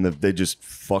 and they just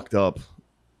fucked up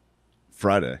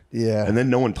Friday. Yeah. And then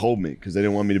no one told me because they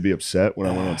didn't want me to be upset when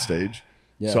I went on stage.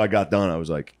 Yeah. So I got done. I was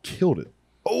like, killed it.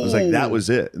 I was like, that was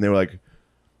it. And they were like,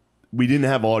 we didn't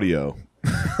have audio.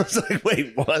 I was like,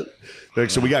 wait, what? They're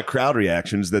like, so we got crowd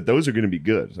reactions those are going to be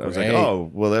good. I was Great. like, oh,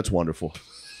 well, that's wonderful.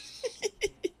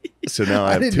 So now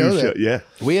I have didn't 2 know shows. that. Yeah.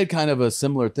 We had kind of a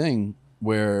similar thing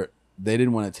where they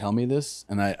didn't want to tell me this,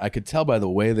 and I could tell by the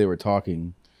way they were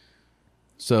talking.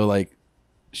 So like,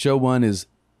 show one is,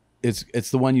 it's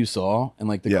the one you saw, and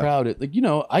like the crowd, like, you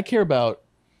know, I care about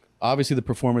obviously the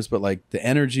performance, but like the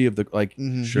energy of the, like,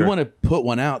 Sure. you want to put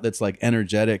one out that's like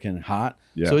energetic and hot.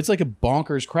 Yeah. So it's like a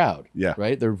bonkers crowd. Yeah.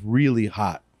 Right. They're really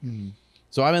hot.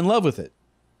 So I'm in love with it.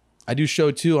 I do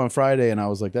show 2 on Friday, and I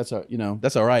was like, that's all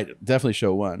right. Definitely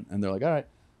show 1. And they're like, all right.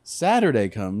 Saturday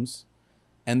comes,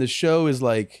 and the show is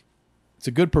like, it's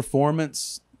a good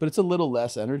performance, but it's a little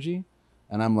less energy.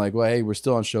 And I'm like, well, hey, we're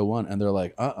still on show 1. And they're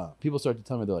like, People start to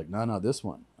tell me, they're like, no, this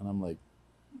one. And I'm like,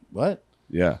 what?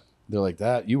 Yeah. They're like,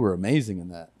 that, you were amazing in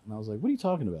that. And I was like, what are you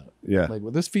talking about? Yeah. Like,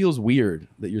 well, this feels weird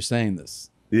that you're saying this.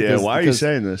 Yeah. Why are you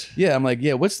saying this? Yeah. I'm like,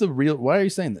 yeah, why are you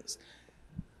saying this?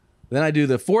 Then I do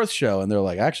the 4th show, and they're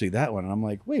like, actually, that one. And I'm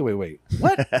like, wait,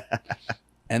 what?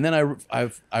 And then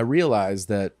I realized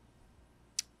that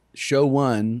show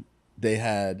 1, they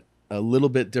had a little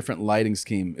bit different lighting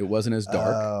scheme. It wasn't as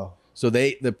dark. Oh. So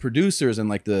the producers and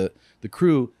like the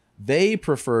crew, they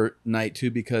prefer night 2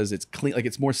 because it's clean, like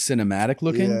it's more cinematic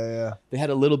looking. Yeah. They had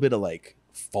a little bit of like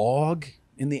fog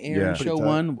in the air in show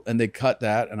 1, and they cut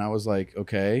that, and I was like,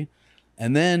 okay.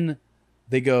 And then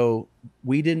they go,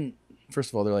 first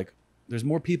of all, they're like, there's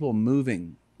more people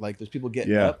moving. Like there's people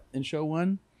getting up in show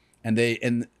 1,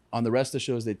 and on the rest of the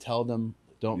shows, they tell them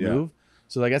don't move.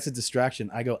 So like that's a distraction.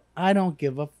 I go, I don't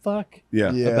give a fuck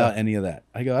about any of that.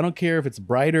 I go, I don't care if it's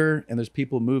brighter and there's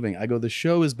people moving. I go, the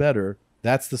show is better.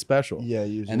 That's the special. Yeah,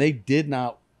 usually. And they did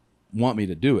not want me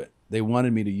to do it. They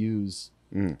wanted me to use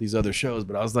these other shows,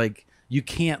 but I was like, you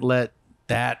can't let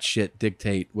that shit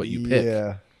dictate what you pick.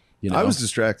 Yeah. You know? I was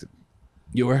distracted.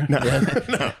 You were? No.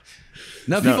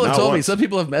 No, people have not told me. once. Some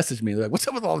people have messaged me. They're like, what's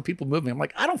up with all the people moving? I'm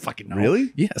like, I don't fucking know.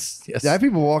 Really? Yes. Yeah, I have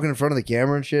people walking in front of the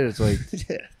camera and shit. It's like,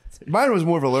 mine was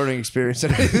more of a learning experience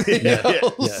than anything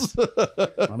else.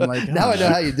 I'm like, Now I know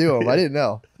how you do them. I didn't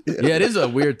know. Yeah, it is a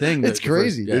weird thing. It's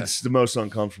crazy. It's the most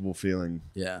uncomfortable feeling.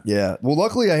 Yeah. Yeah. Well,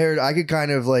 luckily I could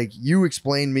kind of like, you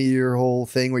explained me your whole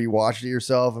thing where you watched it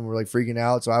yourself and were like freaking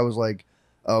out. So I was like,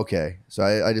 okay. So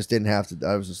I just didn't have to.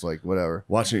 I was just like, whatever.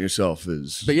 Watching it yourself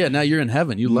is. But yeah, now you're in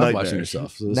heaven. You love Nightmare. watching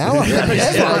yourself. So this Now is- I'm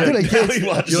You're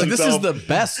you're like, this is the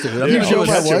best of it. I'm Yeah, gonna show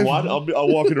my my wife. I'll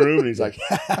walk in the room and he's like,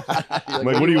 I'm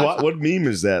like, what meme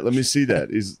is that? Let me see that.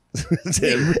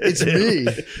 It's me.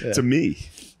 It's a me.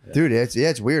 Dude,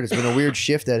 it's weird. It's been a weird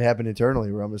shift that happened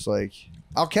internally where I'm just like,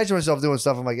 I'll catch myself doing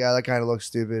stuff. I'm like, yeah, that kind of looks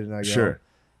stupid. And I go, Sure.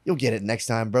 You'll get it next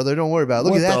time, brother. Don't worry about it.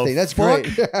 Look What at that the thing. That's fuck?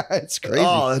 great. It's crazy.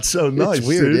 Oh, that's so nice,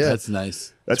 weird, dude. yeah. That's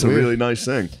nice. That's a weird. really nice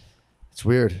thing. It's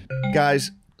weird.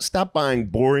 Guys, stop buying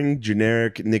boring,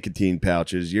 generic nicotine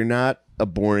pouches. You're not a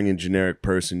boring and generic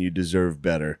person. You deserve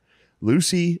better.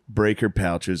 Lucy Breaker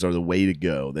pouches are the way to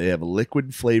go. They have a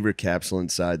liquid flavor capsule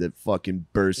inside that fucking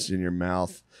bursts in your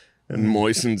mouth and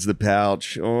moistens the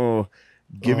pouch. Oh,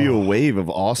 give you a wave of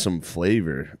awesome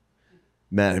flavor.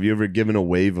 Matt, have you ever given a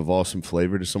wave of awesome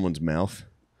flavor to someone's mouth?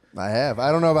 I have.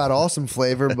 I don't know about awesome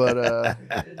flavor, but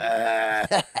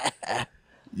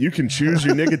You can choose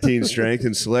your nicotine strength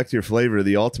and select your flavor,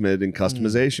 the ultimate in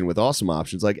customization with awesome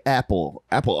options like apple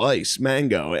ice,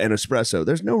 mango, and espresso.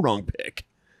 There's no wrong pick.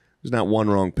 There's not one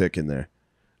wrong pick in there.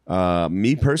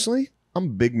 Me personally, I'm a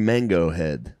big mango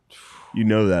head. You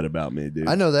know that about me, dude.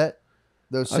 I know that.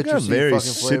 Those I've got citrusy very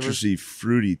fucking flavors. citrusy,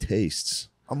 fruity tastes.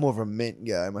 I'm more of a mint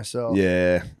guy myself.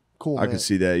 Yeah, Cool. I can mint.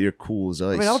 see that. You're cool as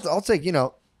ice. I mean, I'll take,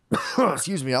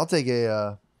 excuse me, I'll take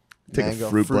a Take mango a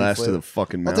fruit blast flavor. to the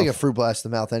fucking mouth. I'll take a fruit blast to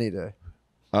the mouth any day.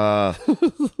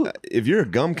 If you're a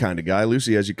gum kind of guy,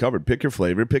 Lucy has you covered. Pick your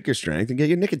flavor, pick your strength, and get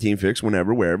your nicotine fix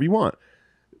whenever, wherever you want.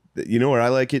 You know where I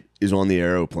like it is on the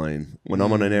aeroplane. When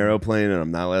I'm on an aeroplane and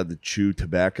I'm not allowed to chew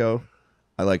tobacco,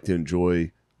 I like to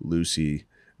enjoy Lucy.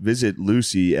 Visit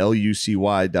Lucy,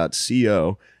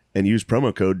 lucy.co, and use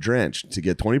promo code DRENCHED to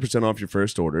get 20% off your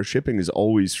first order. Shipping is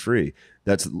always free.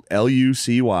 That's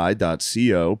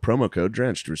lucy.co, promo code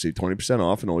DRENCHED to receive 20%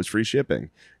 off and always free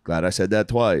shipping. Glad I said that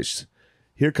twice.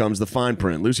 Here comes the fine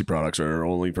print. Lucy products are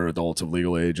only for adults of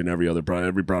legal age, and every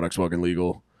product's fucking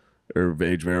legal or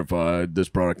age verified. This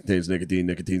product contains nicotine.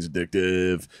 Nicotine's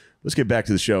addictive. Let's get back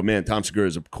to the show. Man, Tom Segura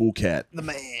is a cool cat. The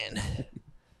man.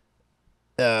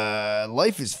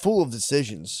 Life is full of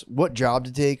decisions. What job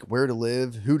to take, where to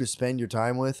live, who to spend your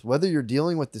time with. Whether you're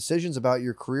dealing with decisions about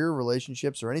your career,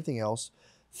 relationships, or anything else,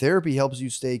 therapy helps you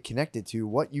stay connected to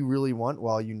what you really want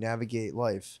while you navigate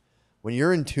life. When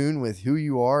you're in tune with who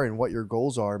you are and what your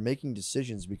goals are, making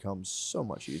decisions becomes so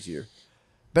much easier.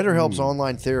 BetterHelp's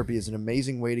online therapy is an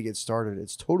amazing way to get started.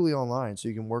 It's totally online, so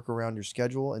you can work around your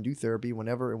schedule and do therapy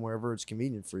whenever and wherever it's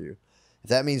convenient for you. If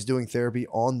that means doing therapy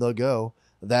on the go,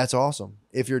 that's awesome.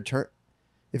 If you're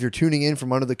tuning in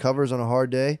from under the covers on a hard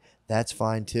day, that's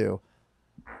fine too.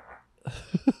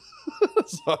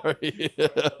 Sorry.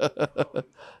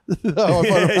 No,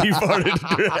 You farted.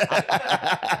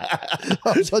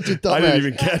 I'm such a dumbass. I didn't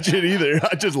even catch it either.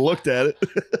 I just looked at it.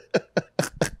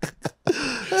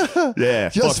 Yeah,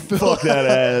 fuck that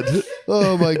ad.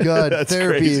 Oh my God. That's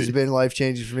Therapy crazy. has been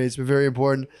life-changing for me. It's been very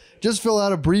important. Just fill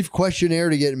out a brief questionnaire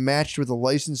to get matched with a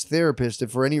licensed therapist.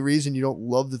 If for any reason you don't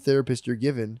love the therapist you're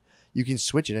given, you can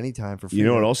switch at any time for free. You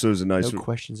know what also is a nice No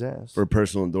questions asked. for a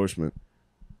personal endorsement?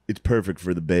 It's perfect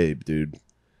for the babe, dude.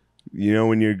 You know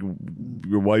when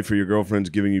your wife or your girlfriend's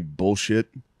giving you bullshit,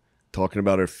 talking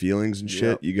about her feelings and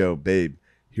shit, you go, babe,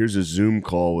 here's a Zoom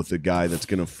call with a guy that's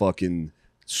gonna fucking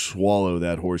swallow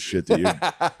that horse shit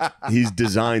that he's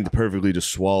designed perfectly to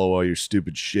swallow all your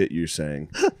stupid shit you're saying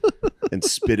and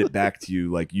spit it back to you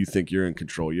like you think you're in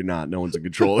control. You're not. No one's in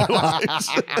control of their lives.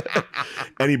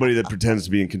 Anybody that pretends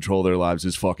to be in control of their lives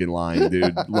is fucking lying,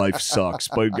 dude. Life sucks.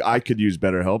 But I could use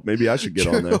better help. Maybe I should get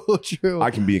on there. True.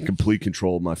 I can be in complete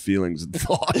control of my feelings and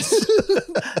thoughts.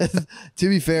 To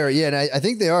be fair, yeah, and I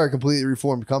think they are a completely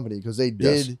reformed company because they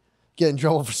did get in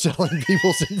trouble for selling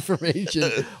people's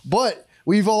information. But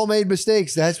we've all made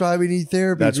mistakes. That's why we need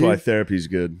therapy. That's dude. why therapy's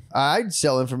good. I'd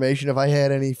sell information if I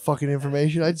had any fucking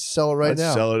information. I'd sell it right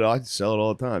now. I'd sell it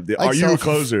all the time. I'd Are you sell a it for-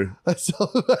 closer?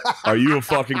 Are you a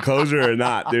fucking closer or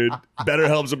not, dude?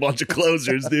 BetterHelp's a bunch of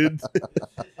closers, dude.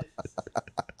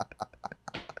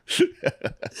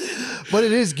 But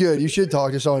it is good. You should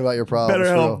talk to someone about your problems.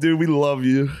 for real. BetterHelp, dude. We love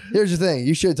you. Here's the thing.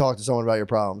 You should talk to someone about your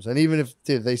problems. And even if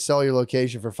they sell your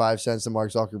location for 5 cents to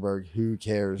Mark Zuckerberg, who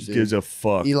cares, dude? Gives a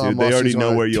fuck, Elon dude. Musk They already is know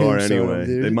on a where you are tombstone, anyway.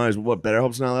 dude. They might as well. What?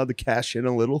 BetterHelp's not allowed to cash in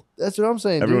a little. That's what I'm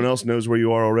saying, Everyone dude. else knows where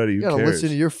you are already. Who You gotta cares? listen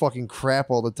to your fucking crap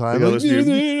all the time. You gotta Like, listen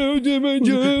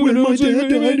to When my dad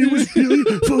died, it was really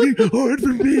fucking hard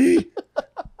for me.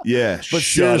 Yeah, But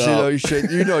shut seriously, up. though, you should.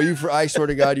 I swear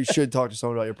to God, you should talk to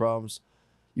someone about your problems.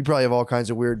 You probably have all kinds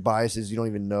of weird biases you don't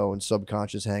even know and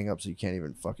subconscious hang-ups you can't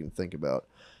even fucking think about.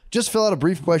 Just fill out a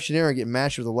brief questionnaire and get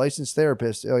matched with a licensed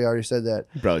therapist. Oh, you already said that.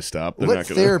 You probably stop. They're Let not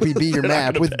gonna, therapy be your they're not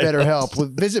map gonna with pay BetterHelp.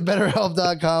 Visit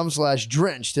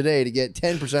BetterHelp.com/drench today to get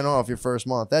 10% off your first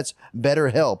month. That's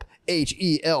BetterHelp,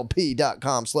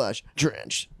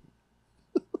 HELP.com/drench.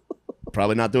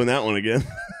 Probably not doing that one again.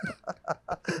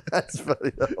 That's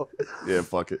funny though. Yeah,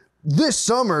 fuck it. This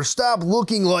summer, stop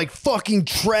looking like fucking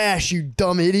trash, you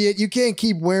dumb idiot. You can't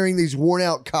keep wearing these worn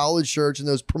out college shirts and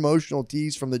those promotional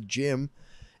tees from the gym.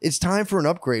 It's time for an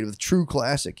upgrade with True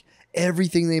Classic.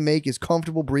 Everything they make is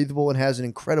comfortable, breathable, and has an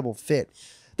incredible fit.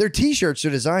 Their t-shirts are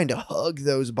designed to hug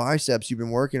those biceps you've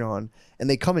been working on, and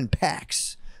they come in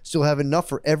packs, so you'll have enough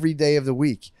for every day of the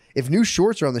week. If new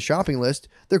shorts are on the shopping list,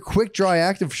 their quick dry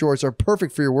active shorts are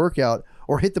perfect for your workout,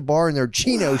 or hit the bar in their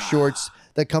chino shorts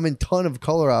that come in ton of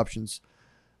color options.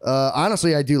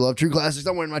 Honestly, I do love True Classics.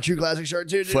 I'm wearing my True Classic shirt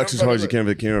too. Dude. Flex as hard as you can for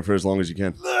the camera for as long as you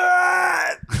can.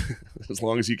 As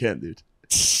long as you can, dude.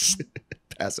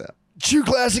 Pass out. True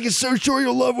Classic is so sure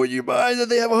you'll love what you buy that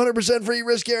they have 100% free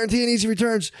risk guarantee and easy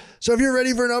returns. So if you're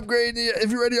ready for an upgrade,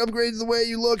 if you're ready to upgrade the way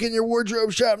you look in your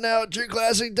wardrobe, shop now at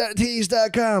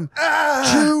trueclassictees.com.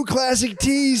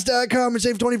 Trueclassictees.com and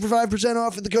save 25%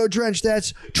 off with the code DRENCH.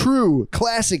 That's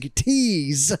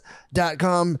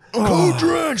trueclassictees.com. Code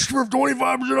DRENCH for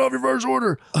 25% off your first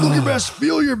order. Look your best,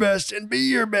 feel your best, and be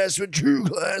your best with True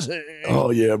Classic. Oh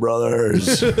yeah,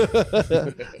 brothers.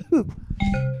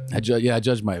 I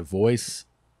judge my voice,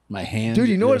 my hands. Dude,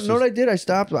 you know It's what I did? I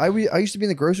stopped. I used to be in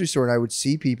the grocery store and I would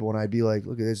see people and I'd be like,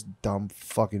 look at this dumb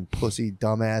fucking pussy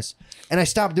dumbass. And I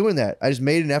stopped doing that. I just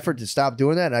made an effort to stop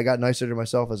doing that and I got nicer to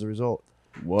myself as a result.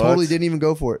 What? Totally didn't even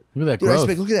go for it. Look at that Dude, I just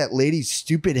growth. be like, look at that lady's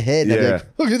stupid head. And I'd be Yeah. like,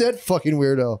 look at that fucking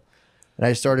weirdo. And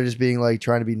I started just being like,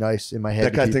 trying to be nice in my head. That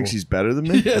to guy people. thinks he's better than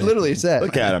me. Yeah, literally, it's that.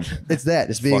 Look at him. It's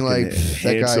that. It's being Fucking like, that guy.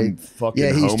 handsome fucking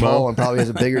Yeah, he's homo. tall and probably has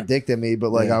a bigger dick than me,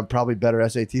 but like I'm probably better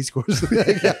SAT scores than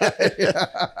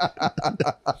that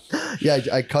guy. Yeah,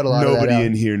 I cut a lot of that Nobody out.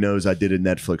 in here knows I did a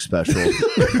Netflix special.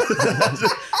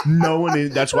 No one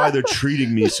in, that's why they're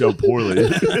treating me so poorly.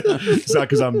 It's not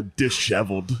because I'm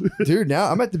disheveled. Dude,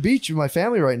 now I'm at the beach with my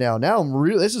family right now. Now I'm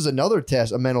really, this is another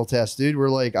test, a mental test, dude. We're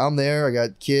like, I'm there, I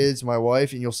got kids, my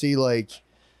wife, and you'll see like,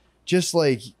 just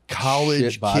like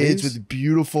college Shit bodies? kids with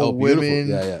beautiful Oh, beautiful. women,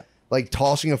 Yeah. like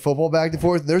tossing a football back and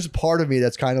forth. There's a part of me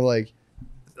that's kind of like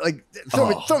throw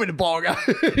me the ball, guy.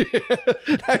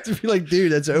 I have to be like,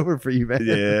 dude, that's over for you, man.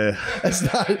 Yeah. That's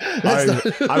not.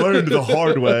 I learned the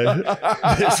hard way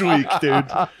this week, dude.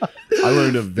 I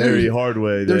learned a very hard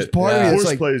way There's that part of me that's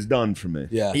like, horseplay is done for me.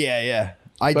 Yeah. yeah.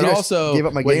 I but just also, gave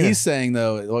up my what gainer. he's saying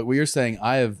though, what you're saying,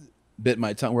 I have bit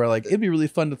my tongue. Where like it'd be really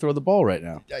fun to throw the ball right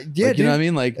now. Yeah, Like, dude. you know what I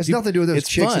mean? Like It's nothing to do with those it's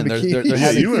chicks fun. in They're bikinis. Yeah,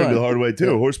 having you learned fun. the hard way too.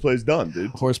 Horseplay's done,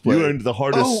 dude. Horseplay. You learned the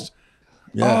hardest.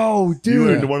 Yeah. Oh, dude. You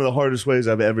learned one of the hardest ways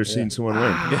I've ever seen someone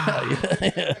learn.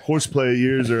 yeah. Horseplay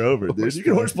years are over, dude. You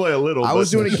can horseplay a little. I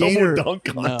was but doing a no more gainer. dunk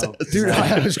contest. Dude,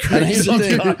 I was And here's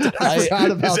crazy. the thing. I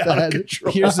forgot about It's out of that.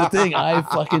 control. Here's the thing.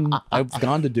 I've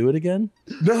gone to do it again.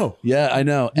 No, Yeah, I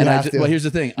know. And have to. well, here's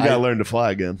the thing. you gotta learn to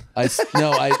fly again. I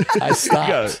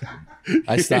stopped.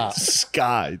 I stopped.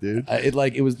 Sky, dude.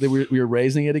 We were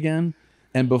raising it again,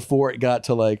 and before it got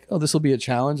to like, oh, this will be a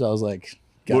challenge, I was like,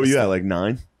 What were you stop. at, like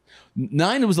 9?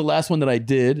 9 was the last one that I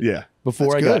did. Yeah.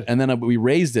 Before That's I got, good. and then we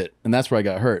raised it, and that's where I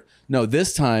got hurt. No,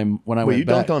 this time when I Wait, went you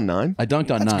back, dunked on 9? I dunked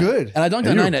on That's 9. good. And I dunked And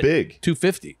on you were 9 at big.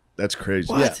 250. That's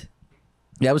crazy. What?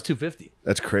 Yeah, it was 250.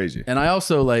 That's crazy. And I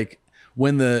also like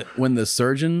when the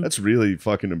surgeon. That's really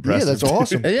fucking impressive. Yeah, that's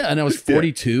awesome. Yeah, and I was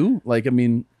 42. Like, I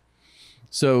mean,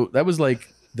 so that was like,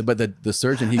 but the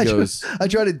surgeon, he goes, I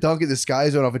tried to dunk at the Sky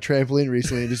Zone off a trampoline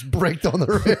recently and just braked on the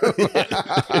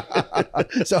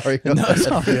rim. Sorry. No, it's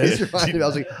all good. It reminded me, I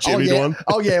was like, Jimmy one?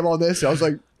 I'm on this. I was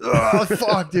like, oh,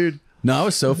 fuck, dude. no, I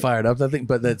was so fired up. I think,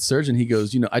 but that surgeon, he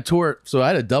goes, I tore, so I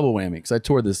had a double whammy because I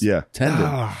tore this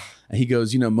tendon. And he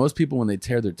goes, most people when they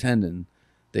tear their tendon,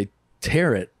 they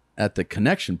tear it at the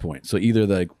connection point. So either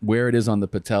like where it is on the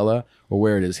patella or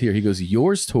where it is here. He goes,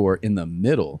 yours tore in the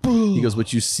middle. He goes,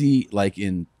 what you see like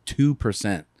in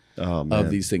 2% of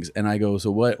these things. And I go, so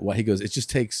what? He goes, it just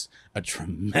takes a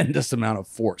tremendous amount of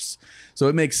force. So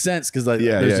it makes sense because like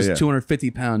there's this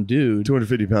 250-pound dude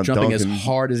 250-pound jumping dunking. as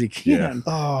hard as he can.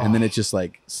 Oh. And then it just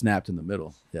like snapped in the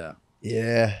middle. Yeah.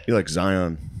 Yeah. You're like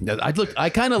Zion. I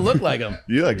kind of look like him.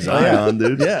 You're like Zion,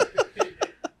 dude. Yeah.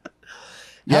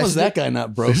 How Yes, is that guy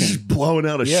not broken? Just blowing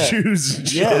out of Yeah. shoes and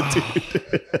shit, Yeah.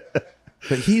 dude.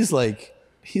 But he's like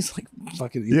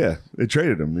fucking. Yeah, they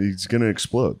traded him. He's gonna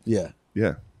explode. Yeah.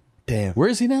 Yeah. Damn. Where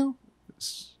is he now?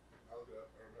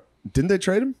 Didn't they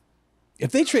trade him?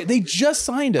 If they trade, they just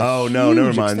signed him. Oh no,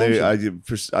 never mind.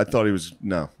 I thought he was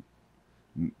no.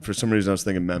 For some reason, I was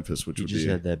thinking Memphis, which You would just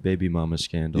be had that baby mama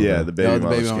scandal. yeah, huh? the baby Oh, the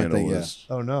mama baby mama scandal thing, yeah. was.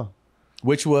 Oh, no.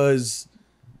 Which was,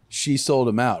 she sold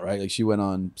him out, right? Like she went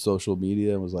on social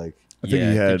media and was like, I think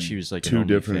Yeah, he had she was like two an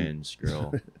different. OnlyFans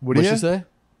girl. what'd she say?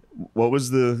 What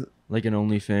was the? Like an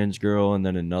OnlyFans girl and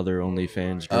then another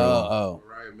OnlyFans girl. Oh,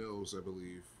 Ryan Mills, I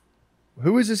believe.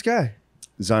 Who is this guy?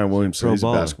 Zion Williamson. Pro He's a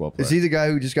baller. basketball player. Is he the guy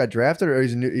who just got drafted or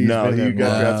he's a new? He's No, been he there?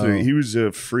 got No. drafted. He was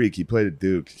a freak. He played at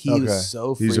Duke, he Okay. was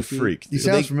so freaky. he's a freak. He dude.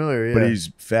 sounds familiar, yeah. But he's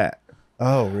fat.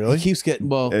 Oh, really? He keeps getting,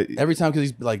 well, Uh, every time because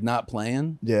he's like not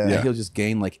playing. Yeah. like, he'll just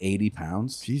gain like 80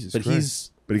 pounds. Jesus But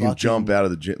Christ. But he can fucking- jump out of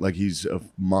the gym like he's a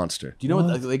monster. Do you know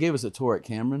what they gave us a tour at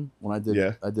Cameron when I did?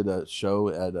 Yeah. I did a show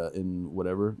at in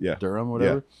whatever, Yeah. Durham,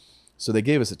 whatever. So they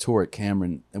gave us a tour at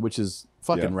Cameron, which is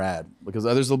fucking Yeah. rad because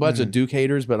there's a bunch of Duke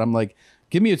haters, but I'm like,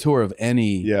 give me a tour of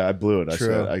any. Yeah, I blew it. I True.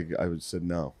 said I said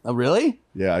no. Oh, really?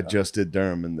 Yeah, I just did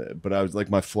Durham, but I was like,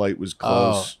 my flight was Oh,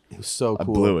 close. it was so I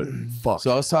cool. blew it. Fuck.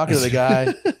 So I was talking to the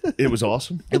guy. It was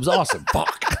awesome. It was awesome.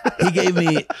 Fuck. He gave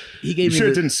me. You sure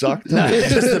it didn't suck? No,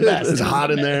 it's just the best. It was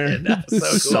hot in there. so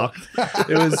cool. Sucked.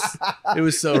 It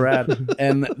was so rad.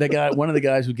 And the guy, one of the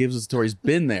guys who gives us the tour, he's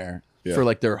been there Yeah. for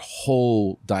like their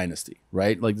whole dynasty,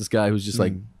 right? Like this guy who's just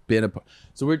like been a.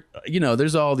 So we're,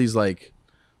 there's all these like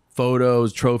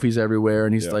photos, trophies everywhere,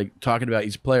 and he's Yeah. like talking about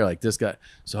each player, like this guy.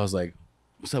 So I was like,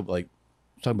 what's up? Like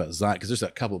talking about Zion because there's a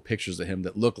couple of pictures of him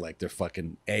that look like they're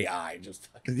fucking AI, just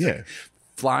fucking Yeah.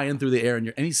 flying through the air,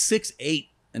 and he's 6'8",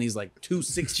 and he's like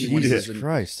 260 when he Jesus was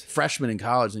Christ. freshman in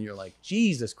college, and you're like,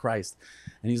 Jesus Christ.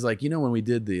 And he's like, when we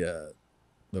did the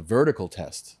vertical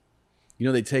test,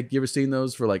 they take, you ever seen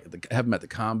those for like, have them at the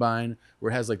combine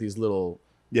where it has like these little,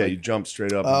 Yeah, you jump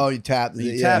straight up. Oh, you tap.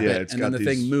 you yeah. tap Yeah, it, it's and then got the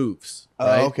these- thing moves. Oh,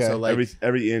 Right? okay. So like,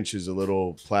 every inch is a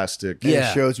little plastic. And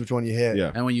Yeah. it shows which one you hit.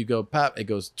 Yeah. and when you go pop, it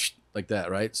goes like that,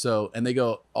 right? So, and they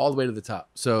go all the way to the top.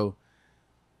 So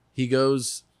he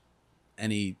goes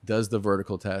and he does the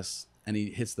vertical test and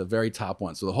he hits the very top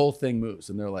one. So the whole thing moves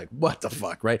and they're like, what the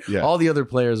fuck, right? Yeah. All the other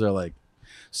players are like,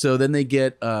 so then they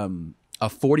get a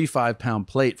 45-pound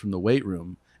plate from the weight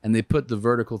room and they put the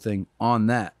vertical thing on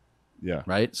that, Yeah.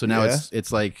 right? So now Yeah.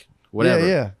 it's like whatever,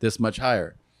 yeah. this much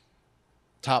higher.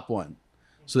 Top one.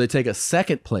 So they take a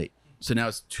second plate. So now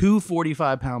it's two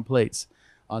 45-pound plates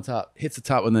on top. Hits the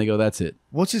top one, and they go, that's it.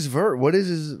 What is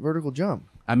his vertical jump?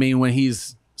 I mean, when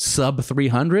he's sub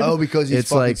 300. Oh, because he's it's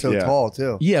fucking like, so Yeah. tall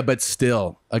too. yeah, but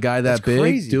still, a guy that That's big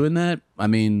crazy. doing that. I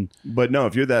mean, But no,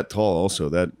 if you're that tall, also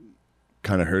that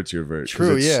kind of hurts your vert. 'Cause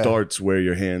True, it yeah. starts where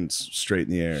your hands straight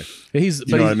in the air. He's,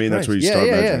 You know what I mean? That's where you start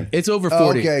measuring. It's over Oh,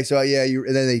 40. okay, so yeah,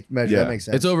 and then they measure. Yeah. That makes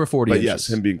sense. It's over 40 But inches. yes,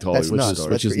 him being tall, That's he would nuts.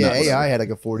 start. Which is yeah, nuts. AI had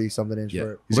like a 40-something inch Yeah.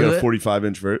 vert. He's Look got at a that.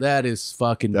 45-inch vert. That is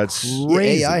fucking That's-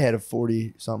 crazy. Yeah, AI had a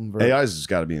 40-something vert. AI's has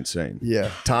got to be insane. Yeah.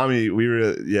 Tommy,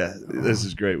 this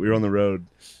is great. We were on the road.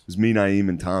 It was me, Naeem,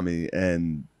 and Tommy.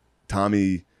 And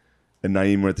Tommy and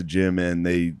Naeem were at the gym, and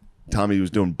Tommy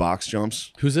was doing box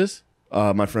jumps. Who's this?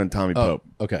 My friend Tommy Oh, Pope.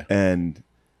 okay. And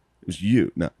it was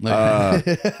you. No.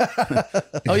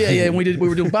 Oh yeah. And we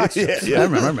were doing box jumps. Yeah. I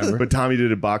remember. But Tommy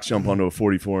did a box jump onto a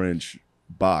 44-inch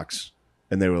box,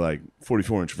 and they were like,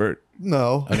 44-inch vert.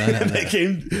 No. Oh, no. They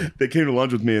came to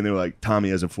lunch with me, and they were like, Tommy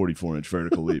has a 44-inch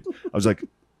vertical leap. I was like,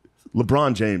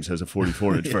 LeBron James has a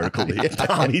 44-inch vertical leap.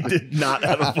 Tommy did not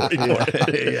have a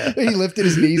 44-inch. He lifted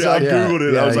his knees Yeah, I up. googled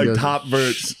it. Yeah, I was he like, goes- top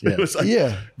verts. Yeah. It was like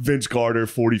Yeah. Vince Carter,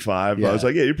 45. Yeah. I was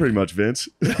like, yeah, you're pretty much Vince.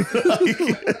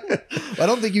 I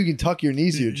don't think you can tuck your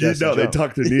knees to your chest. No, and they jump.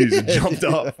 tucked their knees and jumped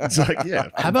up. It's like, yeah.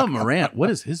 How about Morant? What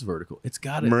is his vertical? It's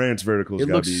got it. Morant's verticals It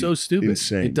gotta looks be so stupid.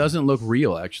 insane. It doesn't look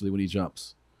real actually when he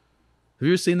jumps. Have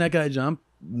you ever seen that guy jump?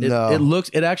 No.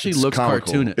 It actually It's looks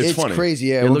comical. cartoonish. It's It's funny. crazy,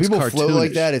 yeah. It When looks people float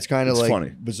like cartoonish. that, it's kind of It's like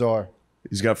funny. bizarre.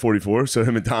 He's got 44, so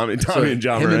him and Tommy and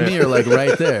John him Morant. and me are like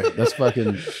right there. That's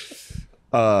fucking.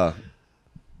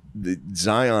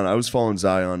 Zion, I was following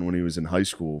Zion when he was in high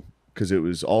school because it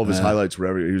was all of his highlights were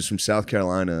everywhere. He was from South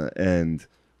Carolina, and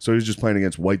so he was just playing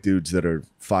against white dudes that are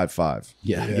 5'5".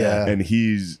 Yeah. Yeah. And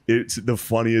it's the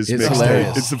funniest It's mixtape.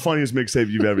 hilarious. It's the funniest mixtape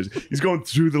you've ever seen. He's going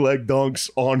through the leg dunks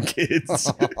on kids.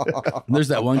 And there's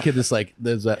that one kid that's like,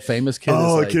 there's that famous kid. Oh, that's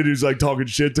a like, kid who's like talking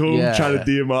shit to him, Yeah. trying to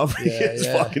D him up. He Yeah, gets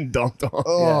yeah. fucking dunked on.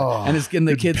 Oh. And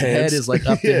the kid's head pants. is like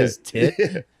up to Yeah. his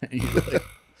tit. And you're like-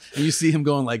 and you see him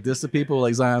going like this to people.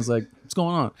 Like Zion's like, what's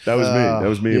going on? That was me. That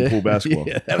was me in Yeah. pool basketball.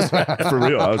 Yeah, that was right. For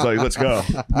real. I was like, let's go.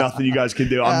 Nothing you guys can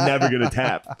do. I'm never going to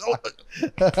tap.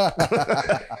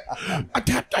 I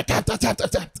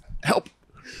tapped. Help.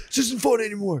 This isn't fun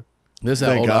anymore. This is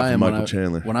how Thank old God I for am. Michael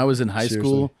Chandler. When I was in high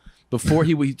school, before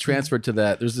he transferred to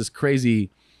that, there's this crazy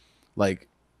like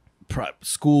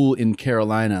school in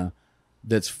Carolina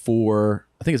that's for,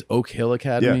 I think it's Oak Hill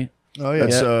Academy. Oh, yeah.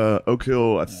 That's Oak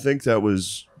Hill. I think that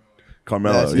was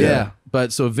Carmelo. That's- Yeah.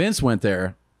 But so Vince went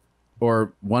there,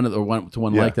 or went to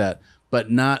one Yeah. like that, but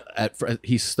not at.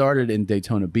 He started in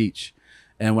Daytona Beach,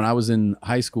 and when I was in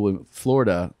high school in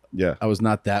Florida, Yeah. I was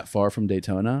not that far from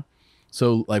Daytona,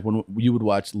 so like when you would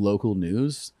watch local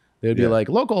news, they would be Yeah. like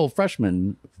local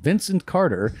freshman Vincent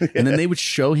Carter, and then they would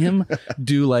show him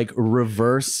do like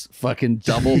reverse fucking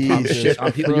double pump Jesus shit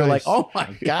on people. You're like, Christ. oh my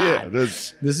Yeah. god,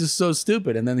 That's this is so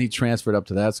stupid. And then he transferred up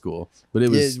to that school, but it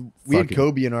was we had fucking-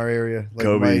 Kobe in our area. Like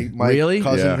Kobe. My Really?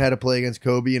 cousin Yeah. had to play against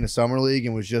Kobe in a summer league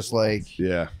and was just like,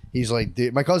 yeah. he's like,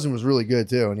 dude, my cousin was really good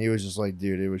too, and he was just like,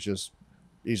 dude, it was just,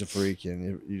 he's a freak,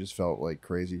 and you just felt like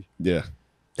crazy. Yeah.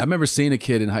 I remember seeing a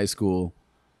kid in high school,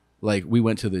 like we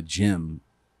went to the gym,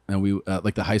 and we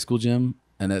like the high school gym,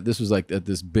 and this was like at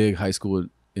this big high school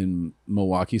in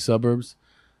Milwaukee suburbs.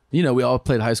 You know, we all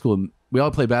played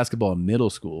basketball in middle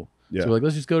school. Yeah. So we're like,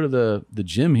 let's just go to the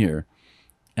gym here.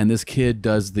 And this kid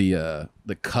does the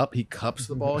cup. He cups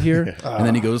the ball here, and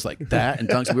then he goes like that and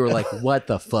dunks. We were like, what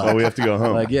the fuck? Oh, we have to go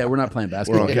home. Like, yeah, we're not playing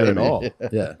basketball on here at ketamine. all.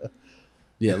 Yeah,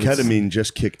 yeah. let's- Ketamine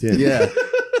just kicked in. Yeah.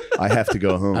 I have to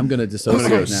go home. I'm gonna dissociate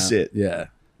go now. sit. Yeah.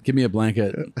 Give me a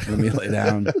blanket. Let me lay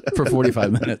down for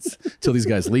 45 minutes till these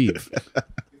guys leave.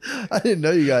 I didn't know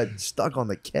you got stuck on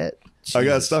the ket. I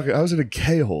got stuck. I was in a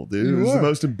K-hole, dude. You It was were. the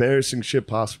most embarrassing shit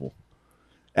possible.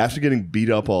 After getting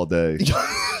beat up all day,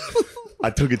 I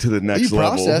took it to the next You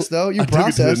level. processed, though. You I took it to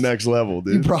processed. the next level,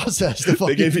 You dude. processed the They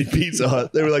fucking. gave me Pizza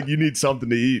Hut. They were like, "You need something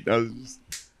to eat." I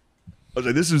was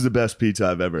like, "This is the best pizza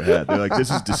I've ever had." They're like, "This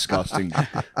is disgusting.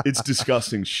 It's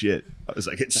disgusting shit." I was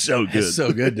like, "It's so good." It's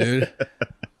so good, dude.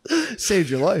 saved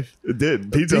your life. It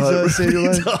did. Pizza, Pizza Hut, Hut saved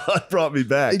your Pizza Hut brought me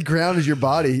back. It grounded your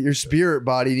body. Your spirit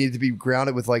body needed to be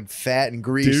grounded with like fat and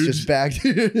grease, Dude, just back to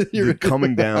your. Dude,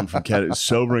 coming down from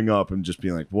sobering up and just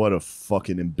being like, "What a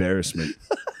fucking embarrassment."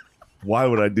 Why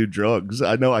would I do drugs?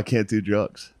 I know I can't do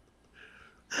drugs.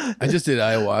 I just did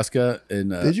ayahuasca and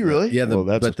Did you really? Yeah, Well,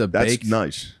 that's baked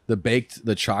nice.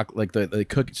 the chocolate, like they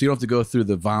cook, so you don't have to go through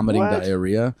the vomiting What?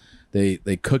 diarrhea. They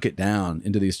cook it down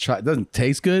into these. It doesn't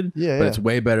taste good, Yeah, but yeah. it's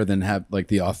way better than have like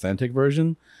the authentic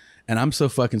version. And I'm so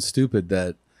fucking stupid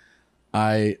that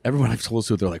everyone I've told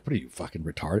to, they're like, "What are you fucking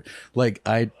retarded?" Like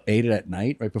I ate it at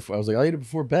night right before. I was like, I ate it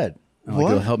before bed. I'm like,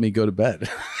 it'll help me go to bed.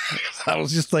 I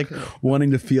was just like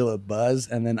wanting to feel a buzz,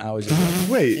 and then I was just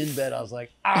Wait. in bed. I was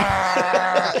like,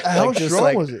 ah. How Like, just strong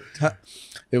like- was it?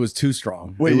 It was too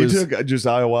strong. Wait, It you was, took just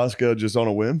ayahuasca just on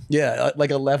a whim? yeah,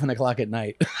 like 11 o'clock at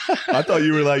night. I thought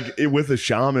you were like with a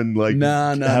shaman, like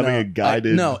No, having no. a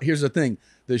guided. No, here's the thing: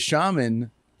 the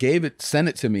shaman sent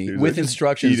it to me He was with like,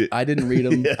 instructions. "Eat it." I didn't read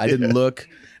them. I didn't look.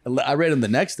 I read them the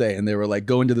next day, and they were like,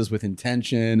 "Go into this with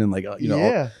intention," and like, you know,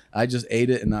 Yeah. I just ate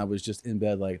it, and I was just in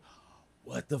bed, like,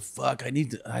 what the fuck?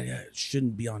 I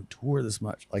shouldn't be on tour this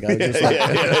much. Like, I was just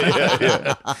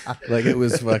like, like it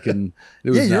was fucking. It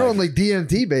was Yeah, you're nuts. on like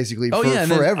DMT basically Oh for yeah,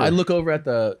 and then forever. I look over at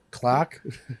the clock,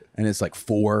 and it's like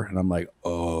 4, and I'm like,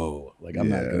 oh, like I'm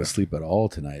not Yeah. gonna sleep at all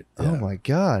tonight. Oh my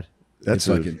god. That's It's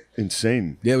a fucking-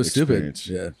 insane. Yeah, it was experience.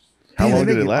 stupid. Yeah. How Damn, long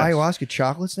they did it make last? Ayahuasca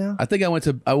chocolates now? I think I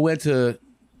went to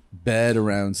bed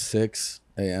around 6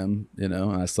 a.m. You know,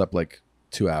 and I slept like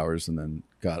 2 hours, and then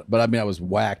but I mean, I was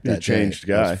whacked. You're a That changed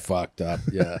day. I guy. was fucked up.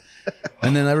 Yeah.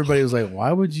 And then everybody was like,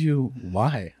 "Why would you?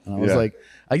 Why?" And I was Yeah. like,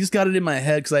 "I just got it in my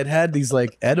head because I'd had these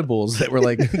like edibles that were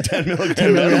like 10 milligram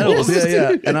 10 million edibles. edibles." Yeah,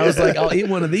 yeah. And I was like, "I'll eat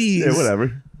one of these." Yeah,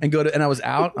 whatever. And go to, and I was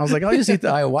out. I was like, I'll just eat the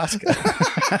ayahuasca.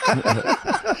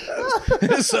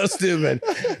 It's so stupid.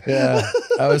 Yeah,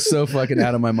 I was so fucking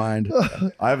out of my mind.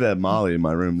 I have that Molly in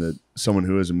my room that someone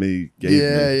who isn't me gave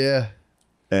Yeah, me. yeah.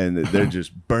 And they're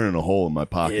just burning a hole in my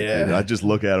pocket. Yeah. Dude. I just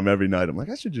look at them every night. I'm like,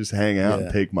 I should just hang out and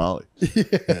Yeah. take Molly.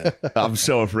 I'm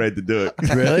so afraid to do it.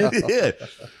 Really? Yeah.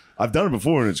 I've done it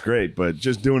before and it's great, but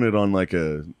just doing it on like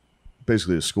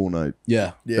basically a school night,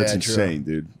 Yeah, Yeah, that's true. insane,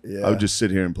 dude. Yeah. I would just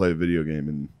sit here and play a video game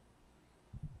and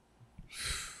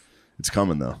it's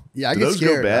coming though. Yeah, I Do get those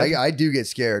scared. go bad? I do get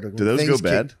scared. When Do those things go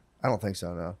bad? I don't think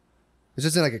so, no. It's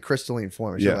just in like a crystalline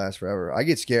form. It should Yeah. last forever. I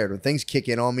get scared. When things kick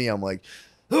in on me, I'm like,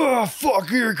 oh, fuck,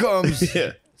 here it comes.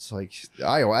 Yeah. It's like,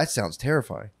 that sounds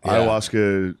terrifying. Yeah.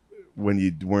 Ayahuasca, when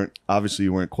you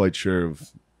weren't quite sure of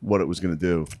what it was going to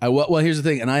do. well, here's the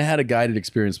thing, and I had a guided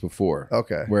experience before.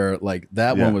 Okay. Where like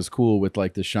that Yeah. one was cool with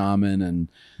like the shaman,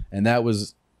 and that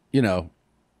was, you know,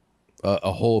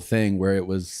 a whole thing where it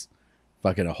was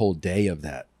fucking a whole day of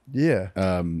that. Yeah.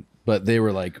 But they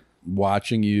were like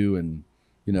watching you, and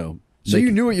you know. So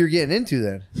you knew what you're getting into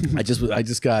then? I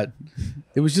just got.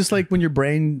 It was just like when your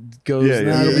brain goes, Yeah, nah,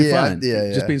 yeah, it'll be yeah, fine.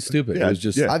 yeah. Just being stupid. Yeah, It was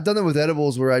just. yeah. I've done that with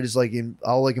edibles where I just like,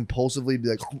 I'll like impulsively be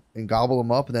like, and gobble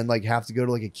them up and then like have to go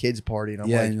to like a kid's party. And I'm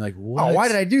Yeah, like, and you're like, what? oh, why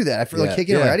did I do that? I feel Yeah, like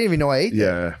kicking it. yeah. Like, I didn't even know I ate that.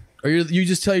 Yeah. Or you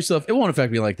just tell yourself it won't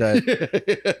affect me like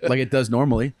that, like it does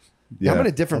normally. Yeah, I'm in a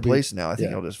Yeah. different place now. I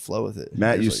think yeah. I'll just flow with it.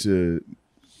 Matt It's used to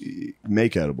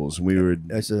make edibles and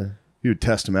he would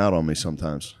test them out on me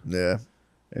sometimes. yeah.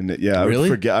 And I Really?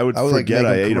 would forget. I would I would like forget make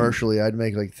I them ate them. commercially. I'd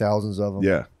make like thousands of them.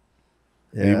 Yeah.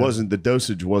 yeah. And the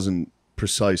dosage wasn't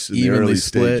precise in the Evenly early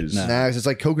split? stages. No. Nah, 'cause it's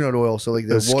like coconut oil, so like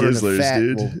the The water and the Skizzlers, fat.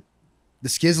 dude. The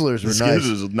Skizzlers The were nice.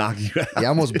 Skizzlers will knock you out. Yeah, I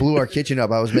almost blew our kitchen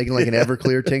up. I was making like an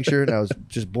Everclear tincture, and I was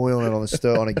just boiling it on the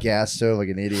stove on a gas stove like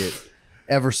an idiot,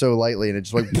 ever so lightly, and it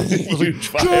just like. I was like, Huge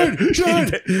fire.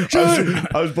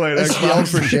 I was playing I yelled Xbox.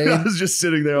 for Shane. I was just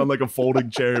sitting there on like a folding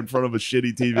chair in front of a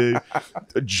shitty TV,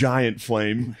 a giant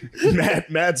flame.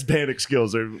 Matt's panic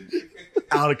skills are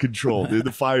out of control, dude.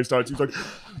 The fire starts. He's like,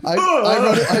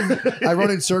 I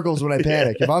run in circles when I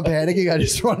panic. If I'm panicking, I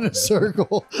just run in a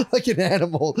circle like an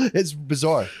animal. It's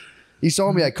bizarre. He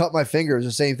saw me. I cut my finger. It was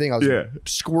the same thing. I was Yeah.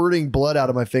 squirting blood out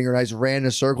of my finger, and I just ran in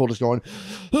a circle, just going.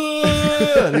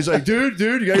 "Ah!" And he's like, "Dude,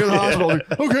 you gotta go to the hospital." I'm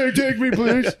like, okay, take me,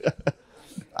 please.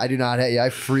 I do not. I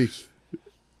freak.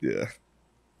 yeah.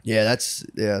 Yeah,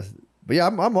 But yeah,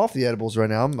 I'm off the edibles right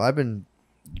now. I've been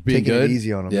Being taking good? it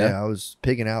easy on them. Yeah. Yeah, I was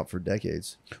pigging out for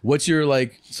decades. What's your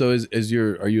like? So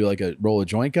are you like a roll a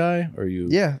joint guy? Or are you?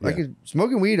 Yeah, I can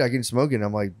smoking weed. I can smoke it.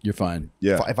 I'm like, You're fine.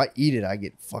 Yeah. if I eat it, I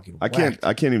get fucking. I can't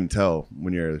whacked. even tell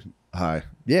when you're high.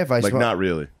 Yeah, if I Like smoke, not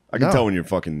really. I can No. tell when you're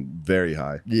fucking very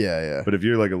high. Yeah. But if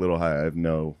you're like a little high, I have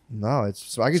no. No,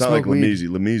 it's I can It's not smoke like weed. Lemaise.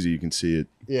 Lemaise, you can see it.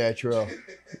 Yeah, true.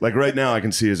 Like right now, I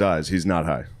can see his eyes. He's not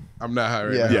high. I'm not high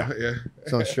right Yeah. now. Yeah.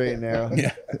 So I'm straight and narrow.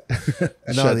 Yeah.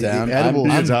 No, Shut the down. edibles-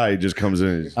 He gets high. He just comes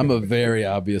in. He's- I'm a very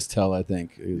obvious tell. I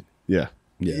think. yeah.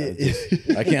 Yeah.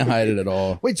 I can't hide it at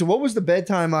all. Wait, so what was the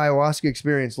bedtime ayahuasca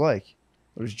experience like?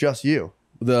 It was just you.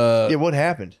 The Yeah, what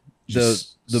happened?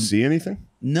 Just the see anything?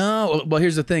 No, well,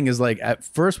 here's the thing: is like at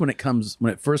first when it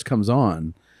first comes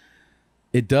on,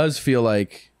 it does feel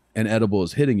like an edible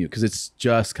is hitting you because it's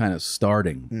just kind of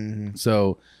starting. Mm-hmm.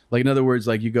 So, like in other words,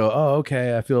 like you go, oh,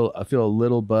 okay, I feel a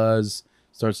little buzz,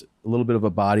 starts a little bit of a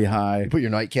body high. You put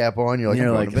your nightcap on. You're like, And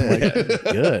you're I'm like, going to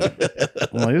bed. good.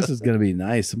 I'm like, this is gonna be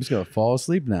nice. I'm just gonna fall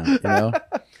asleep now, you know.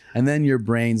 And then your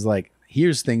brain's like,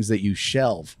 here's things that you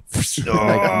shelve.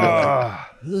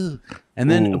 And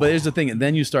then, but here's the thing, and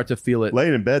then you start to feel it.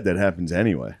 Laying in bed, that happens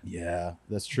anyway. Yeah,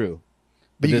 that's true.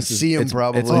 But you can this is- see 'em it's-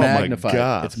 probably. It's Oh my magnified.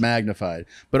 God. It's magnified.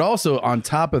 But also on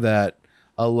top of that,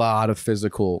 a lot of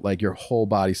physical, like your whole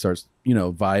body starts,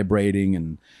 vibrating,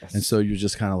 and so you're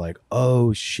just kind of like,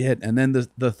 oh shit. And then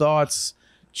the thoughts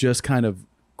just kind of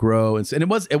grow, and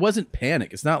it wasn't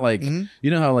panic. It's not like you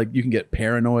know how like you can get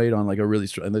paranoid on like a really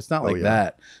strong. It's not like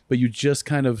that, but you just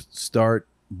kind of start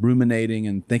ruminating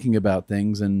and thinking about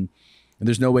things, and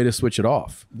there's no way to switch it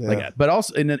off. Yeah. Like, but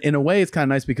also in a way, it's kind of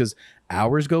nice because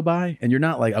hours go by and you're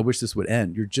not like, I wish this would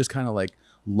end. You're just kind of like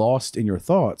lost in your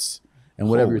thoughts and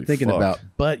whatever Holy you're thinking fuck. about.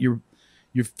 But you're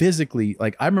physically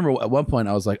like, I remember at one point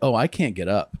I was like, oh, I can't get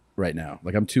up right now.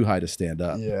 Like I'm too high to stand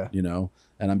up. Yeah.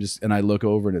 And I look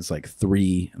over and it's like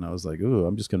 3, and I was like, ooh,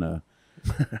 I'm just gonna.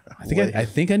 I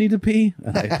think I need to pee.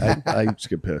 I Just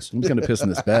get pissed. I'm just gonna piss in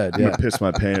this bed. I'm Yeah. gonna piss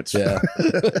my pants. Yeah.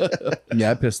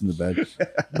 Yeah, I pissed in the bed.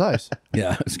 Nice.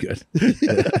 Yeah, it's good.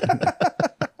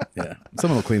 Yeah.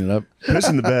 Someone will clean it up. Piss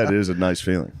in the bed is a nice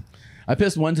feeling. I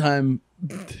pissed one time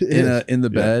in the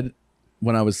bed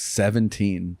when I was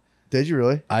 17. Did you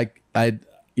really? I it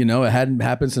hadn't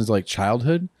happened since like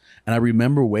childhood, and I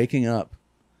remember waking up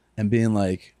and being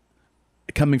like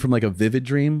coming from like a vivid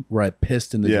dream where I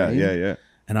pissed in the dream. Yeah.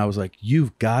 And I was like,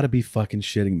 you've got to be fucking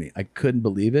shitting me. I couldn't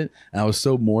believe it. And I was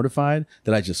so mortified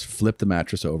that I just flipped the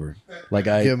mattress over. Like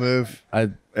Good move. I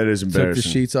It is took the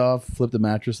embarrassing. sheets off, flipped the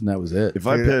mattress, and that was it. If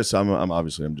I piss, I'm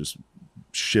just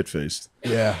shit faced.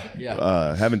 Yeah.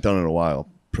 Yeah. Haven't done it in a while.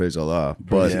 Praise Allah.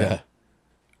 But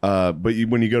Yeah.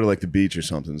 when you go to like the beach or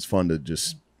something, it's fun to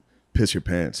just piss your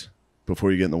pants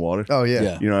before you get in the water. Oh yeah.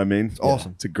 Yeah. You know what I mean? It's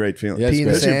awesome. It's a great feeling. Yeah, it's Pee in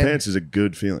the Piss your sand. pants is a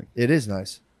good feeling. It is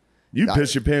nice. You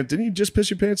piss your pants. Didn't you just piss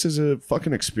your pants as a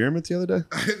fucking experiment the other day?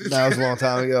 That was a long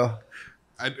time ago.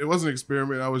 It was an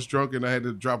experiment. I was drunk and I had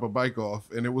to drop a bike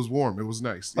off, and it was warm. It was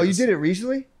nice. Oh, you Yes. did it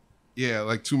recently? Yeah,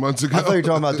 like 2 months ago. I thought you were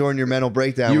talking about during your mental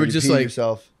breakdown. You when were just peed like-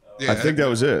 yourself. Yeah. I think that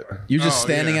was it. You just Oh,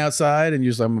 standing yeah. outside and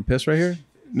you're just like, I'm gonna piss right here?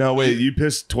 No, wait. You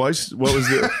pissed twice? What was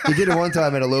the... He did it one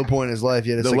time at a low point in his life.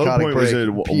 He had a The low psychotic point was break.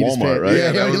 at Peed his Walmart, pants. right?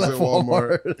 Yeah, that he was left at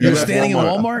Walmart. You were left standing in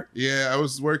Walmart. Walmart? Yeah, I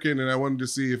was working and I wanted to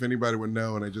see if anybody would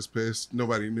know, and I just pissed.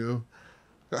 Nobody knew.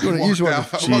 I You just wanted- I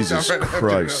walked Jesus out right after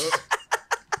Christ.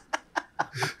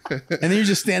 that. And then you're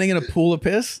just standing in a pool of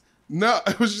piss? No,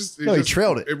 it was just. No, he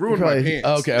trailed it. It ruined He probably- my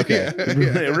pants. Oh, okay.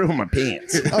 It ruined my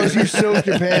pants. Oh, so you soaked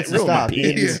your pants and Ruined my stopped. You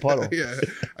didn't use a puddle. Yeah,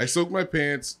 I soaked my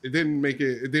pants. It didn't make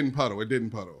it. It didn't puddle. It didn't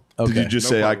puddle. Okay. Did you just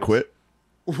No say I puddles.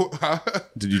 quit?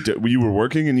 Did you? You were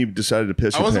working and you decided to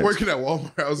piss I your wasn't pants? working at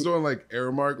Walmart. I was doing like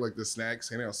Aramark, like the snacks,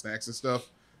 handing out snacks and stuff.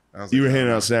 I was You like, were oh,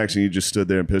 handing out snacks and you just stood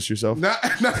there and pissed yourself? Not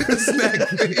the snack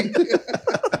thing.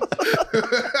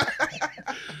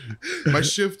 My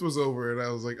shift was over, and I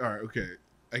was like, all right, okay,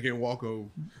 I can walk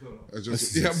home. I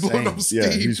just This is blowing up Yeah,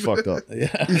 steam. he's fucked up.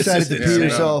 Yeah. You decided to Yeah, pee no.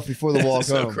 yourself before the walk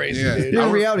so home. crazy, Yeah. dude. You're I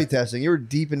in was- reality testing. You were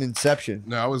deep in Inception.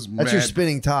 No, I was That's mad. your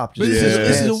spinning top. But Just Yeah.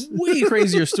 this is a way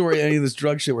crazier story than any of this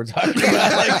drug shit we're talking about.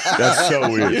 Like, That's so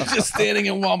you're weird. just standing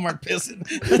in Walmart pissing.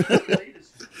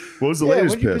 What was the Yeah,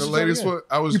 latest what'd you piss? The piss? latest one,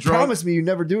 I was You drunk. promised me you'd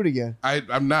never do it again.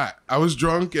 I'm not. I was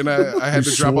drunk, and I had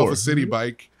You to drop off swore. a city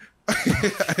bike. I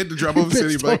had to drop off a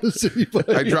city bike.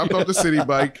 I dropped off the city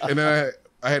bike, and then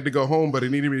I had to go home, but it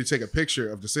needed me to take a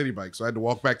picture of the city bike. So I had to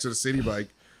walk back to the city bike,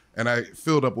 and I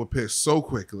filled up with piss so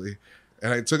quickly.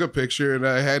 And I took a picture, and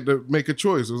I had to make a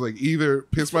choice. It was like either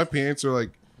piss my pants or like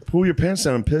Pull your pants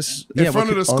down and piss. in front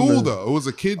of the on school, though. It was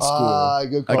a kid's school.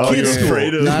 Good A call. Oh, kid's you're school,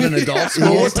 afraid of- not an adult Well,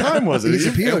 school. what time was It's a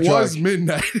it? pedo It charge. was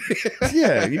midnight.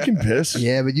 Yeah, you can piss.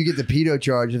 Yeah, but you get the pedo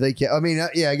charge if they can't. I mean,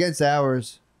 yeah, against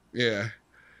hours. Yeah.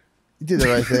 You did the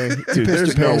right thing. You Dude, pissed there's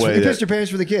your no pants. way You that- pissed your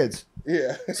pants for the kids.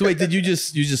 Yeah. So wait, you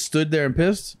just stood there and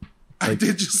pissed? I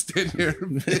did just stand there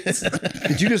and piss.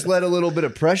 Did you just let a little bit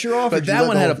of pressure off? or But did you that let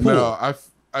one the had a whole- pool. No,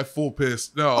 I full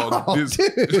pissed. No, this,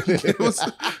 it was.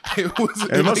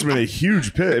 And it must have been a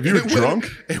huge piss. If you were it went- drunk,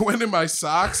 It went in my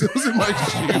socks. It was in my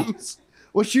shoes.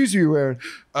 What shoes are you wearing?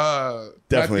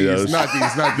 Definitely not these, those. Not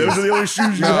these. Not these. those are the only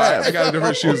shoes you No, I have. got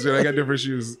different shoes, dude. I got different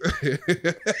shoes.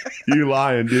 You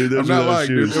lying, dude. Those I'm are not those lying,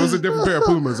 shoes. dude. It was a different pair of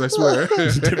Pumas. I swear.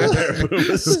 Different pair of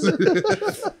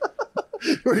Pumas.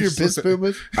 Or your piss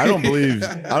pumas? I don't believe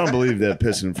that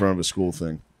pissing in front of a school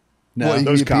thing. No. What, you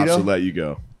Those get cops pedo? will let you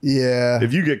go. Yeah.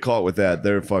 If you get caught with that,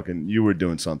 they're fucking. You were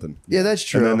doing something. Yeah, that's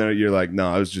true. And then you're like, no,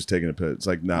 I was just taking a piss. It's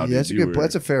like, no, yeah, dude, that's a you good. were,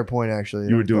 That's a fair point, actually.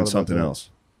 you I were doing thought about something that. else.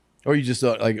 Or you just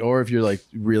like, or if you're like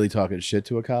really talking shit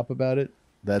to a cop about it,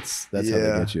 that's how they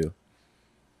Yeah. get you.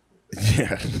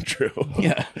 Yeah, true.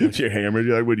 Yeah. If you're hammered,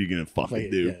 you're like, what are you gonna fucking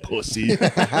do, yeah. pussy?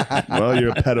 Well,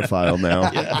 you're a pedophile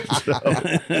now.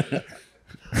 So.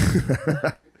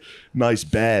 Nice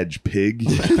badge, pig.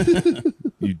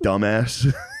 You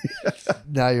dumbass.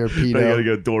 Now you're a Now you gotta pedo.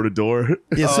 go door to door.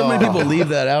 Yeah, so many people leave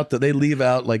that out. That they leave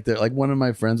out like they're like one of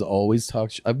my friends always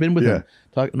talks. I've been with him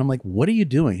talking, and I'm like, "What are you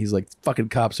doing?" He's like, "Fucking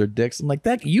cops are dicks." I'm like,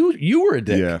 "That you were a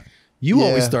dick. Yeah. You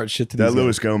always Yeah. start shit to That these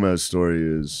Luis guys." Gomez story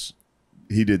is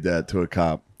he did that to a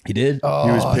cop. He did. Oh,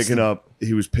 He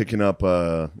was picking up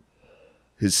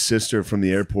his sister from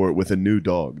the airport with a new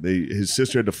dog. His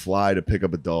sister had to fly to pick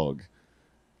up a dog,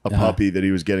 a puppy that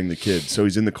he was getting the kid. So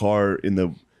he's in the car in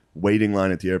the waiting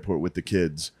line at the airport with the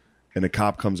kids, and a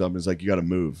cop comes up and is like, "You got to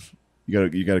move.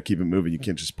 You got to keep it moving. You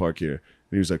can't just park here." And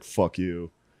he was like, "Fuck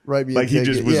you." Right, me Like he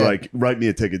just was yeah. like, "Write me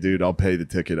a ticket, dude. I'll pay the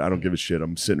ticket. I don't give a shit.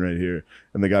 I'm sitting right here."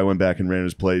 And the guy went back and ran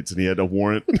his plates, and he had a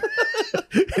warrant,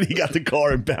 and he got the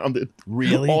car impounded.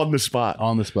 Really? On the spot.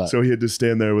 On the spot. So he had to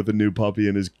stand there with a new puppy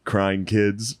and his crying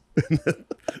kids.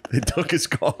 They took his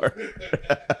car.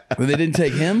 But they didn't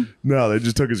take him. No, they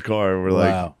just took his car. And we're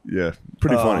Wow. like, yeah,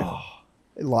 pretty funny.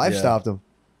 Live Yeah. stopped him.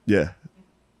 Yeah,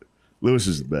 Lewis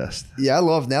is the best, Yeah, I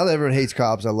love now that everyone hates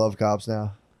cops. I love cops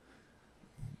now.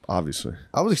 obviously.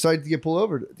 I was excited to get pulled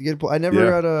over. I never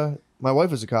Yeah. had a. My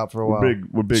wife was a cop for a while.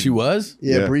 We're big. She was.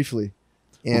 Yeah, Yeah. briefly.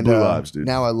 And Blue lives, dude.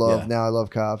 now I love Yeah.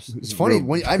 cops. It's funny Real-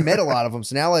 when I met a lot of them.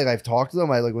 So now like I've talked to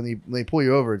them. I like when they pull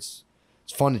you over. It's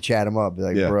fun to chat them up. Be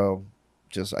like, Yeah. bro,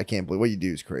 just I can't believe what you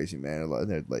do is crazy, man. And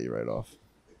they'd let you right off.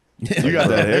 You got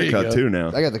that There you haircut go. too now.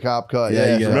 I got the cop cut. Yeah,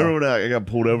 Yeah, you got- Remember when I got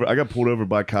pulled over? I got pulled over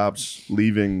by cops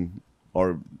leaving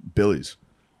our Billies,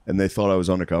 and they thought I was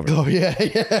undercover. Oh yeah,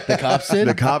 yeah. The cops did.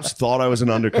 The cops thought I was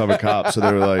an undercover cop, so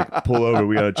they were like, "Pull over,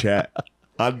 we got to chat."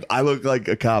 I look like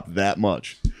a cop that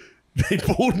much. They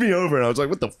pulled me over, and I was like,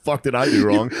 "What the fuck did I do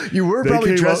wrong?" You were They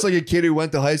probably came dressed up- like a kid who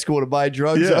went to high school to buy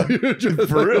drugs. Yeah,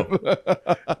 for real.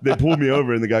 They pulled me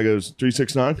over, and the guy goes,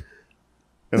 369?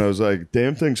 And I was like,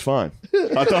 "Damn thing's fine."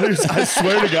 I thought he was, I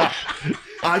swear to God,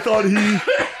 I thought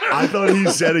he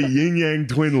said a yin yang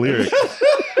twin lyric.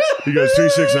 He goes,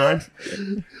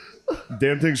 369?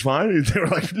 Damn thing's fine? They were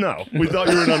like, "No, we thought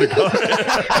you were an undercover."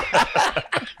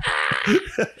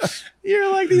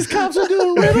 You're like, these cops are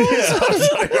doing riddles. Yeah, I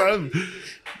was like,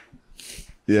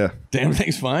 yeah. Damn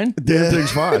thing's fine. Damn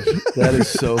thing's fine. That is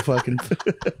so fucking.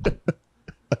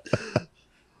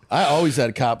 I always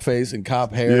had cop face and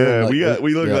cop hair. Yeah, like,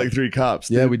 we look yeah. like three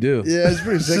cops. Yeah, dude. we do. Yeah, it's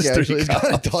pretty sick Just three actually. It's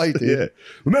kind of cops. tight, dude. Yeah.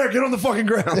 Lemaire, get on the fucking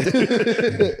ground.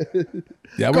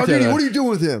 Yeah, I worked, at Gardini, a, what are you doing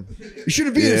with him? You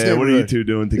shouldn't be in this Yeah, what are you neighborhood. two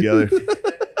doing together?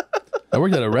 I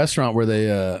worked at a restaurant where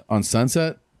they on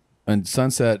Sunset, and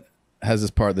Sunset has this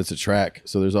part that's a track,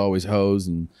 so there's always hoes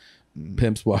and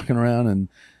pimps walking around, and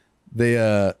they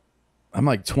I'm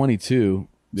like 22,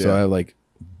 so Yeah. I have like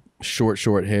short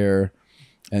hair,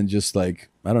 and just like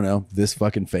I don't know this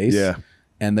fucking face. Yeah.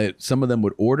 And some of them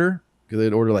would order because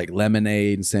they'd order like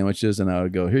lemonade and sandwiches, and I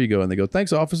would go, "Here you go," and they go,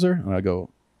 "Thanks, officer," and I go,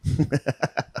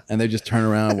 and they just turn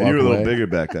around, and walk You were a little away. bigger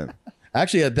back then.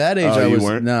 Actually, at that age, Oh, I you was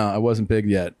weren't? no, I wasn't big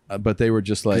yet, but they were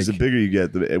just like, Because the bigger you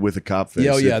get with a cop face,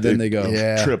 Yeah, oh, yeah, it- then it they go.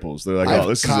 Yeah. triples. They're like, I have "Oh,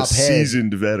 this is a cop head."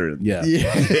 seasoned veteran." yeah,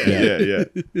 Yeah. yeah.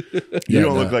 You Yeah,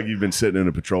 don't no. look like you've been sitting in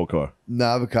a patrol car. No,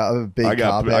 I'm a big I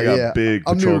got cop. I got yeah. big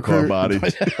I'm new patrol car recruit. body.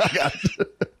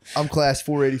 I'm class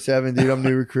 487, dude. I'm new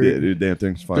Yeah, recruit. dude, damn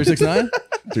thing's fine. 369.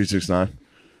 369.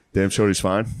 Damn shorty's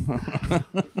fine.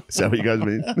 Is that what you guys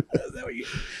mean?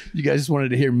 You guys just wanted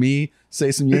to hear me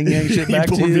say some yin yang shit You back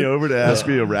to pulled me you. over to ask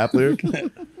me a rap lyric.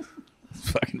 It's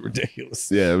fucking ridiculous.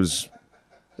 Yeah, it was.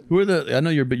 Who are the? I know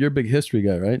you're a big history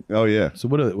guy, right? Oh yeah, So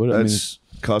what? I mean, that's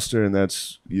Custer and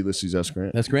that's Ulysses S.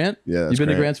 Grant. that's Grant. Yeah, that's You've been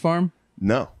to Grant. Grant's farm?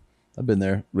 No, I've been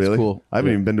there. really. It's cool. I haven't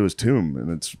Yeah. even been to his tomb, and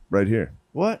it's right here.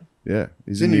 What? Yeah,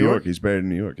 he's in in New New York? York. He's buried in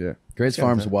New York. Yeah, Grant's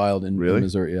farm's wild in Really?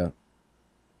 Missouri. Yeah,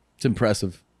 it's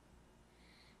impressive.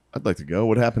 I'd like to go.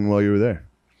 What happened while you were there?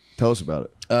 Tell us about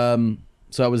it.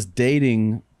 So I was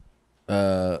dating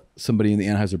somebody in the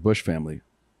Anheuser-Busch family,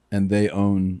 and they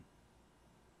own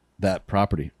that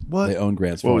property. What? They own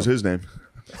Grant's What farm. was his name?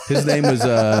 His name was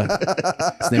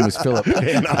Philip.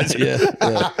 yeah.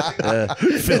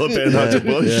 Philip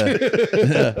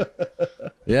Anheuser-Busch.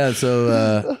 Yeah,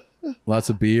 so lots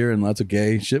of beer and lots of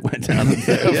gay shit went down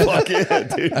there. Yeah. Fuck yeah,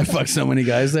 dude. I fucked so many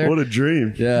guys there. What a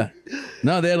dream. Yeah.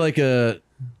 No, they had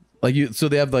so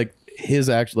they have like his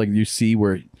actual, like you see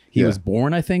where he Yeah. was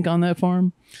born, I think, on that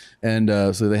farm. And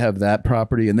so they have that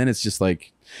property. And then it's just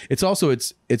like, it's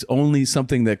only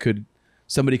something that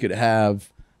somebody could have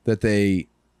that they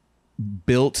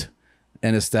built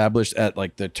and established at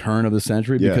like the turn of the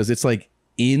century Yeah. because it's like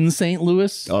in St.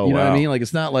 Louis. Oh, you know what wow. I mean? Like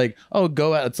it's not like, oh,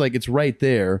 go out. It's like it's right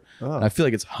there. Oh. And I feel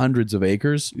like it's hundreds of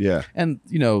acres. Yeah. And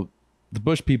you know, the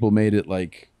Bush people made it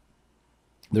like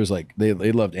there's like they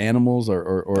loved animals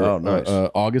or Oh, nice.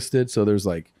 August did. So there's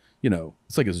like, you know,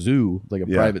 it's like a zoo, like a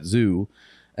Yeah. private zoo.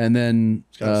 And then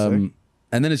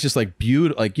and then it's just like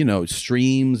beautiful, like, you know,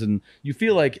 streams, and you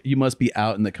feel like you must be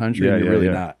out in the country, Yeah, and you're yeah, really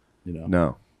yeah. not, you know.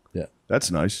 No. Yeah. That's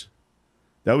nice.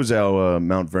 That was how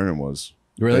Mount Vernon was.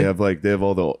 Really? They have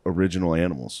all the original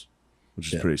animals, which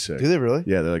is Yeah. pretty sick. Do they really?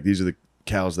 Yeah, they're like, these are the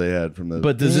cows they had from the.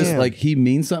 But does this Damn. like he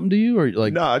mean something to you, or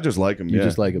like no, I just like them. you Yeah.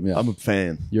 just like him? Yeah, I'm a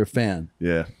fan. you're a fan.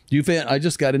 Yeah. Do you fan? I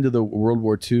just got into the World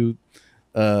War II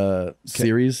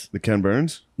series. The Ken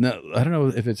Burns. No, I don't know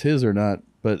if it's his or not,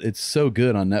 but it's so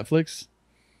good on Netflix.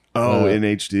 Oh, in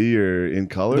HD or in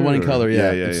color? The one in or- color,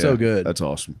 yeah. It's so good. That's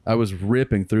awesome. I was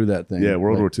ripping through that thing. Yeah,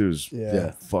 World Like, War II is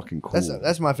Yeah. fucking cool.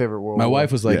 That's my favorite world. My War.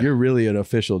 wife was like, Yeah. "You're really an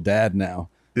official dad now.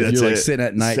 If That's you're like it. sitting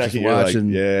at night just Second, you're like, watching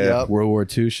yeah. Yep. World War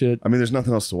II shit." I mean, there's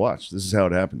nothing else to watch. This is how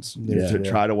it happens. You Yeah.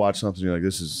 try to watch something, you're like,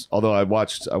 this is. Although I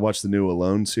watched the new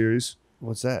Alone series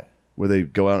What's that? where they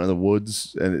go out in the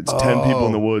woods and it's 10 people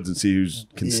in the woods and see who's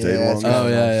can stay Yeah, longer. Oh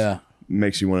yeah, yeah.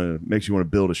 Makes you want to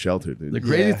build a shelter, dude. The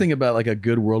crazy Yeah. thing about like a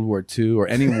good World War II or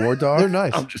any war dog, They're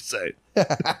nice. I'm just saying.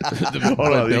 Hold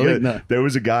on, building? No. there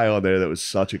was a guy on there that was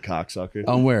such a cocksucker.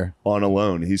 on where? On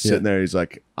Alone, he's Yeah. sitting there. He's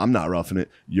like, "I'm not roughing it.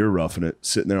 You're roughing it."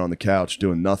 Sitting there on the couch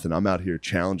doing nothing. I'm out here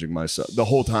challenging myself. The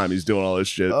whole time he's doing all this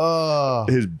shit. Oh,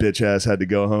 His bitch ass had to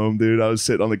go home, dude. I was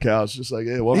sitting on the couch, just like,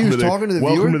 "Hey, welcome was to the talking to the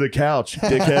welcome viewer? to the couch,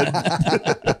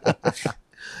 dickhead."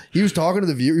 he was talking to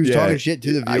the viewer. He was Yeah. talking shit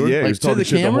to the viewer. Yeah, he Like, was to talking the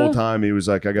shit the camera? whole time. He was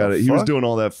like, "I got The it." He was fuck? doing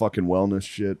all that fucking wellness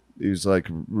shit. He was like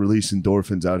releasing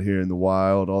endorphins out here in the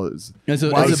wild. All this. And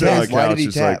so Why I did was he sitting on tap? the Why did couch, he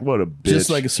just tap? like, "What a bitch." just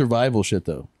like a survival shit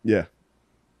though. yeah.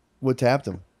 What tapped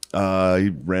him? He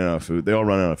ran out of food. They all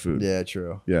run out of food. Yeah,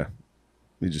 true. Yeah.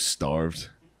 He just starved.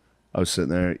 I was sitting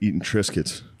there eating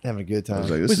Triscuits. Having a good I time. was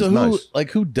like, this Wait, so is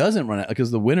nice. who doesn't run out? Because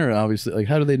the winner obviously, like,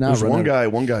 how do they not There's run one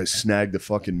out? guy snagged the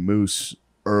fucking moose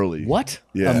early. What?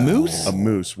 Yeah. A moose? A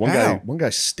moose. One How? guy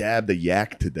stabbed a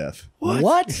yak to death.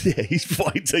 What? Yeah, he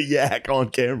fights a yak on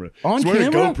camera. On He's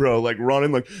wearing camera? a GoPro, like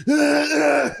running, like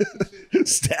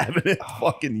stabbing it.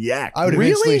 Fucking yak. I would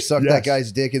Really? eventually suck Yes. that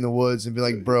guy's dick in the woods and be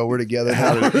like, "Bro, we're together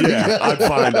How now." did- yeah,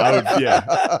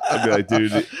 I'd be like,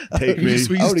 dude, take You me. just,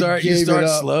 you I would've start gave it start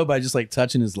up. slow by just like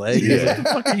touching his leg. Yeah. What the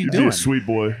fuck are you You'd be doing? a sweet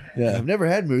boy. Yeah. I've never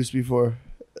had moose before.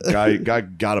 Guy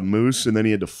got a moose, and then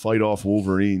he had to fight off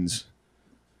wolverines.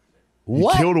 He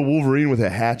What? killed a wolverine with a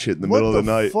hatchet in the What middle of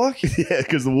the the night. fuck? Yeah,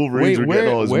 because the wolverines Wait, were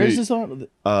getting all his where's meat. this on?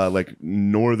 Like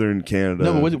northern Canada.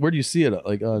 No, but where do you see it?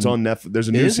 Like It's on Netflix. There's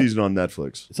a new Is it? season on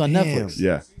Netflix. It's on Damn. Netflix.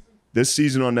 Yeah, this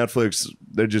season on Netflix,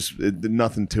 they're just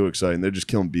nothing too exciting. They're just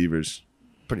killing beavers.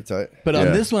 Pretty tight. But on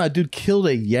Yeah. this one, a dude killed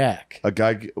a yak. A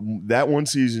guy that one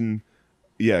season,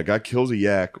 yeah, a guy kills a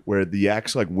yak where the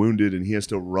yak's like wounded and he has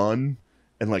to run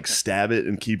and like stab it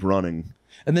and keep running.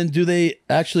 And then do they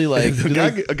actually like? do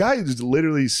they- A guy is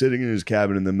literally sitting in his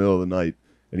cabin in the middle of the night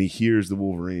and he hears the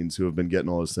wolverines who have been getting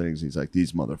all his things. He's like,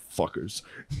 these motherfuckers.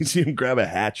 You see him grab a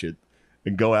hatchet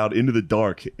and go out into the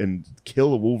dark and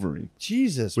kill a wolverine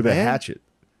Jesus, with man. a hatchet.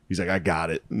 He's like, I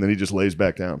got it. And then he just lays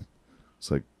back down.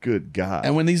 It's like, good God.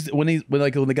 and when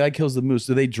the guy kills the moose,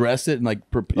 do they dress it and like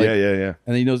yeah. And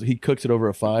then he knows he cooks it over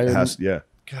a fire. It has, yeah.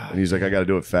 God. And he's like, I got to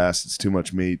do it fast. It's too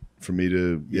much meat for me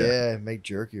to, Yeah, make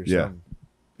jerky or Yeah. something.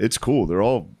 It's cool. They're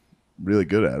all really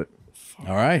good at it.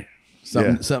 All right,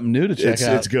 something new to check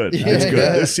out. It's good. Yeah, It's good.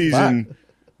 yeah. This season,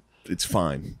 it's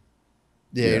fine.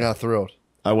 Yeah, Yeah. you're not thrilled.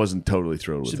 I wasn't totally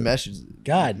thrilled Just with it. message.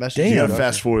 God message damn. You got to Damn.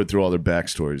 fast forward through all their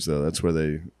backstories, though. That's where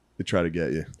they try to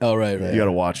get you. Oh right. You got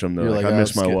to watch them. They're You're like, like, I oh,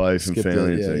 miss my skip- wife and skip the-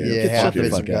 family. yeah, It's like, yeah. Yeah, Get half the of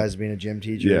it's fuck some out. guys being a gym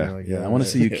teacher. Yeah. and you're like, Yeah, I want to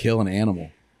see you kill an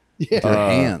animal. Yeah. With your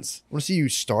hands. I want to see you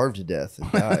starve to death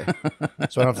and die,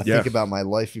 so I don't have to Yeah. think about my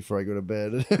life before I go to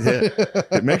bed. Yeah.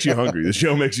 It makes you hungry. The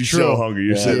show makes you so True. hungry.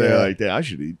 You're Yeah. sitting there Yeah. like, damn, I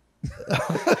should eat.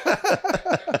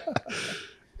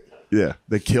 Yeah,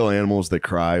 they kill animals. They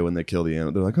cry when they kill the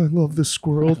animal. They're like, I love this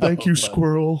squirrel. Thank you,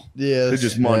 squirrel. Yeah, They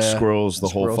just munch Yeah. squirrels the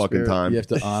whole Squirrel fucking spirit. time. You have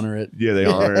to honor it. Yeah, they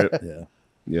honor it. Yeah,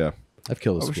 Yeah. I've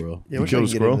killed a squirrel. Yeah, You wish killed I a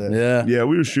could get squirrel? into that. Yeah, Yeah,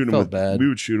 we would shoot them Felt with bad. we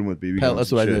would shoot them with BB Hell, guns.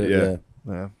 that's what I and shit. did.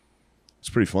 Yeah. Yeah. It's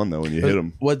pretty fun though when you hit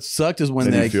them. What sucked is when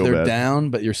Then you they feel they're bad. down,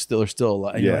 but they're still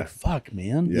alive. And You're Yeah. like, fuck,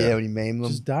 man. Yeah. Yeah, when you maim them,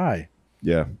 Just die.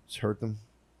 Yeah, just hurt them.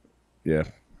 yeah.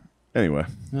 Anyway,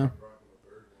 Yeah.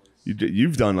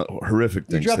 you've done horrific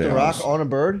You things. dropped to a rock animals. on a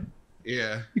bird.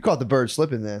 Yeah, You caught the bird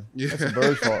slipping. Then Yeah. that's the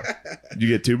bird's fault. Did you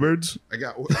get two birds? I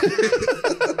got.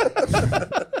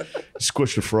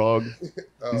 Squished a frog.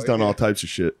 Oh, He's done all types of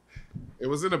shit. It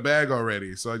was in a bag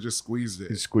already, so I just squeezed He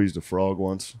it. squeezed a frog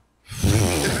once.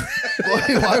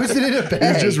 Why was it in a He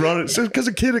bag? was just running because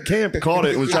a kid at camp caught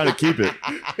it and was trying to keep it,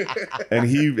 and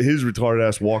his retarded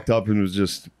ass walked up and was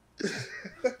just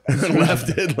left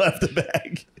the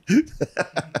bag.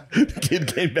 The kid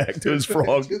came back to his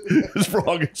frog. His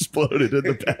frog exploded in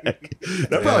the bag.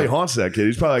 That probably haunts that kid.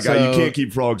 He's probably like, "Oh, you can't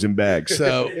keep frogs in bags."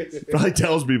 So Probably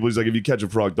tells people, he's like, if you catch a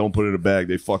frog, don't put it in a bag.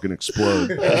 They fucking explode.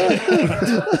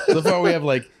 so far we have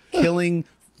like killing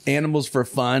animals for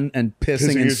fun and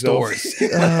pissing in yourself. stores.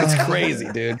 That's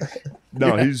crazy, dude.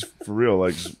 No, he's for real.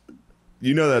 Like,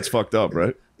 you know that's fucked up,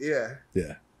 right? Yeah.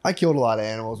 Yeah. I killed a lot of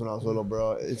animals when I was little,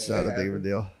 bro. It's not that big of a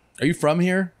deal. Are you from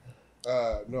here?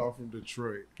 No, I'm from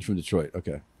Detroit. You're from Detroit.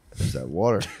 Okay. It's that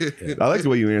water. I like the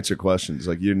way you answer questions.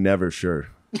 Like, you're never sure.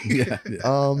 Yeah.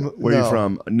 Where are you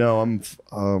from? No, I'm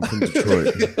from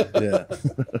Detroit. Yeah.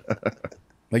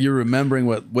 Like you're remembering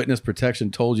what witness protection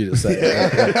told you to say.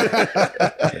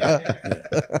 Yeah.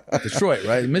 Detroit,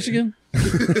 right? Michigan?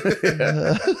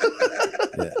 Yeah.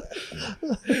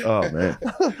 Oh, man.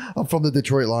 I'm from the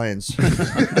Detroit Lions.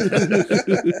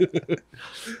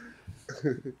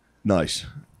 Nice.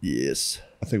 Yes.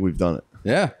 I think we've done it.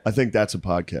 Yeah. I think that's a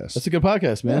podcast. That's a good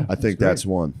podcast, man. I think that's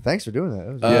one. Thanks for doing that.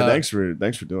 That was Yeah, thanks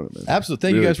for doing it, man. Absolutely.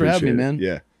 Thank you Really guys for having me, appreciate man. it.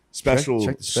 Yeah. Special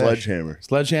Check the Spesh. Sledgehammer.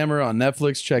 Sledgehammer on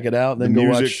Netflix. Check it out. Then The go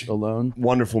music. watch Alone.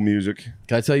 Wonderful music.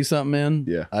 Can I tell you something, man?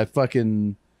 Yeah. I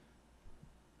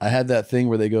had that thing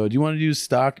where they go, do you want to use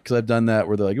stock? Because I've done that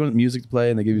where they're like, you want music to play?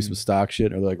 And they give you some stock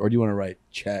shit. Or they're like, or do you want to write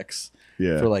checks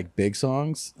Yeah. for like big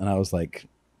songs? And I was like,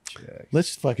 let's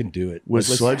just fucking do it. Was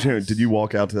Let's- Sledgehammer, did you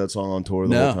walk out to that song on tour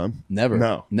the No, whole time? never.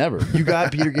 No. Never. You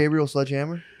got Peter Gabriel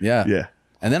Sledgehammer? Yeah. Yeah.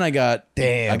 And then I got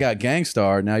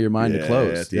Gangstar. Now You're Mine to Yeah,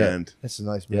 close. at the end. That's a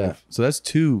nice move. Yeah. So that's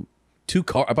two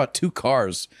car. I bought 2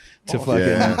 cars to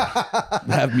fucking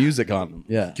have music on them.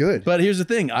 Yeah. Good. But here's the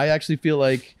thing. I actually feel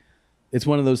like it's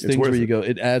one of those things worth where you it. go,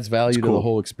 it adds value to the cool.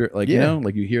 whole experience. Like, you Yeah. know,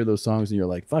 like you hear those songs and you're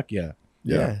like, fuck yeah.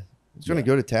 Yeah. It's going to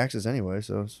go to taxes anyway,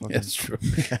 so it's fucking, That's true.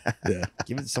 Yeah.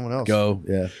 give it to someone else. Go.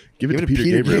 Yeah. Give it Give to it to Peter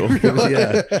Peter Gabriel.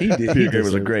 Yeah. He did. Peter Gabriel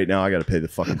was like, great, now I got to pay the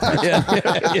fucking tax.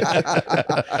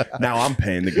 Yeah. Now I'm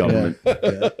paying the government.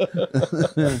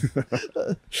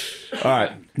 All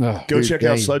right. Oh, Go Dude, check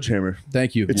out dang. Sledgehammer.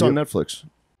 thank you. It's on Netflix.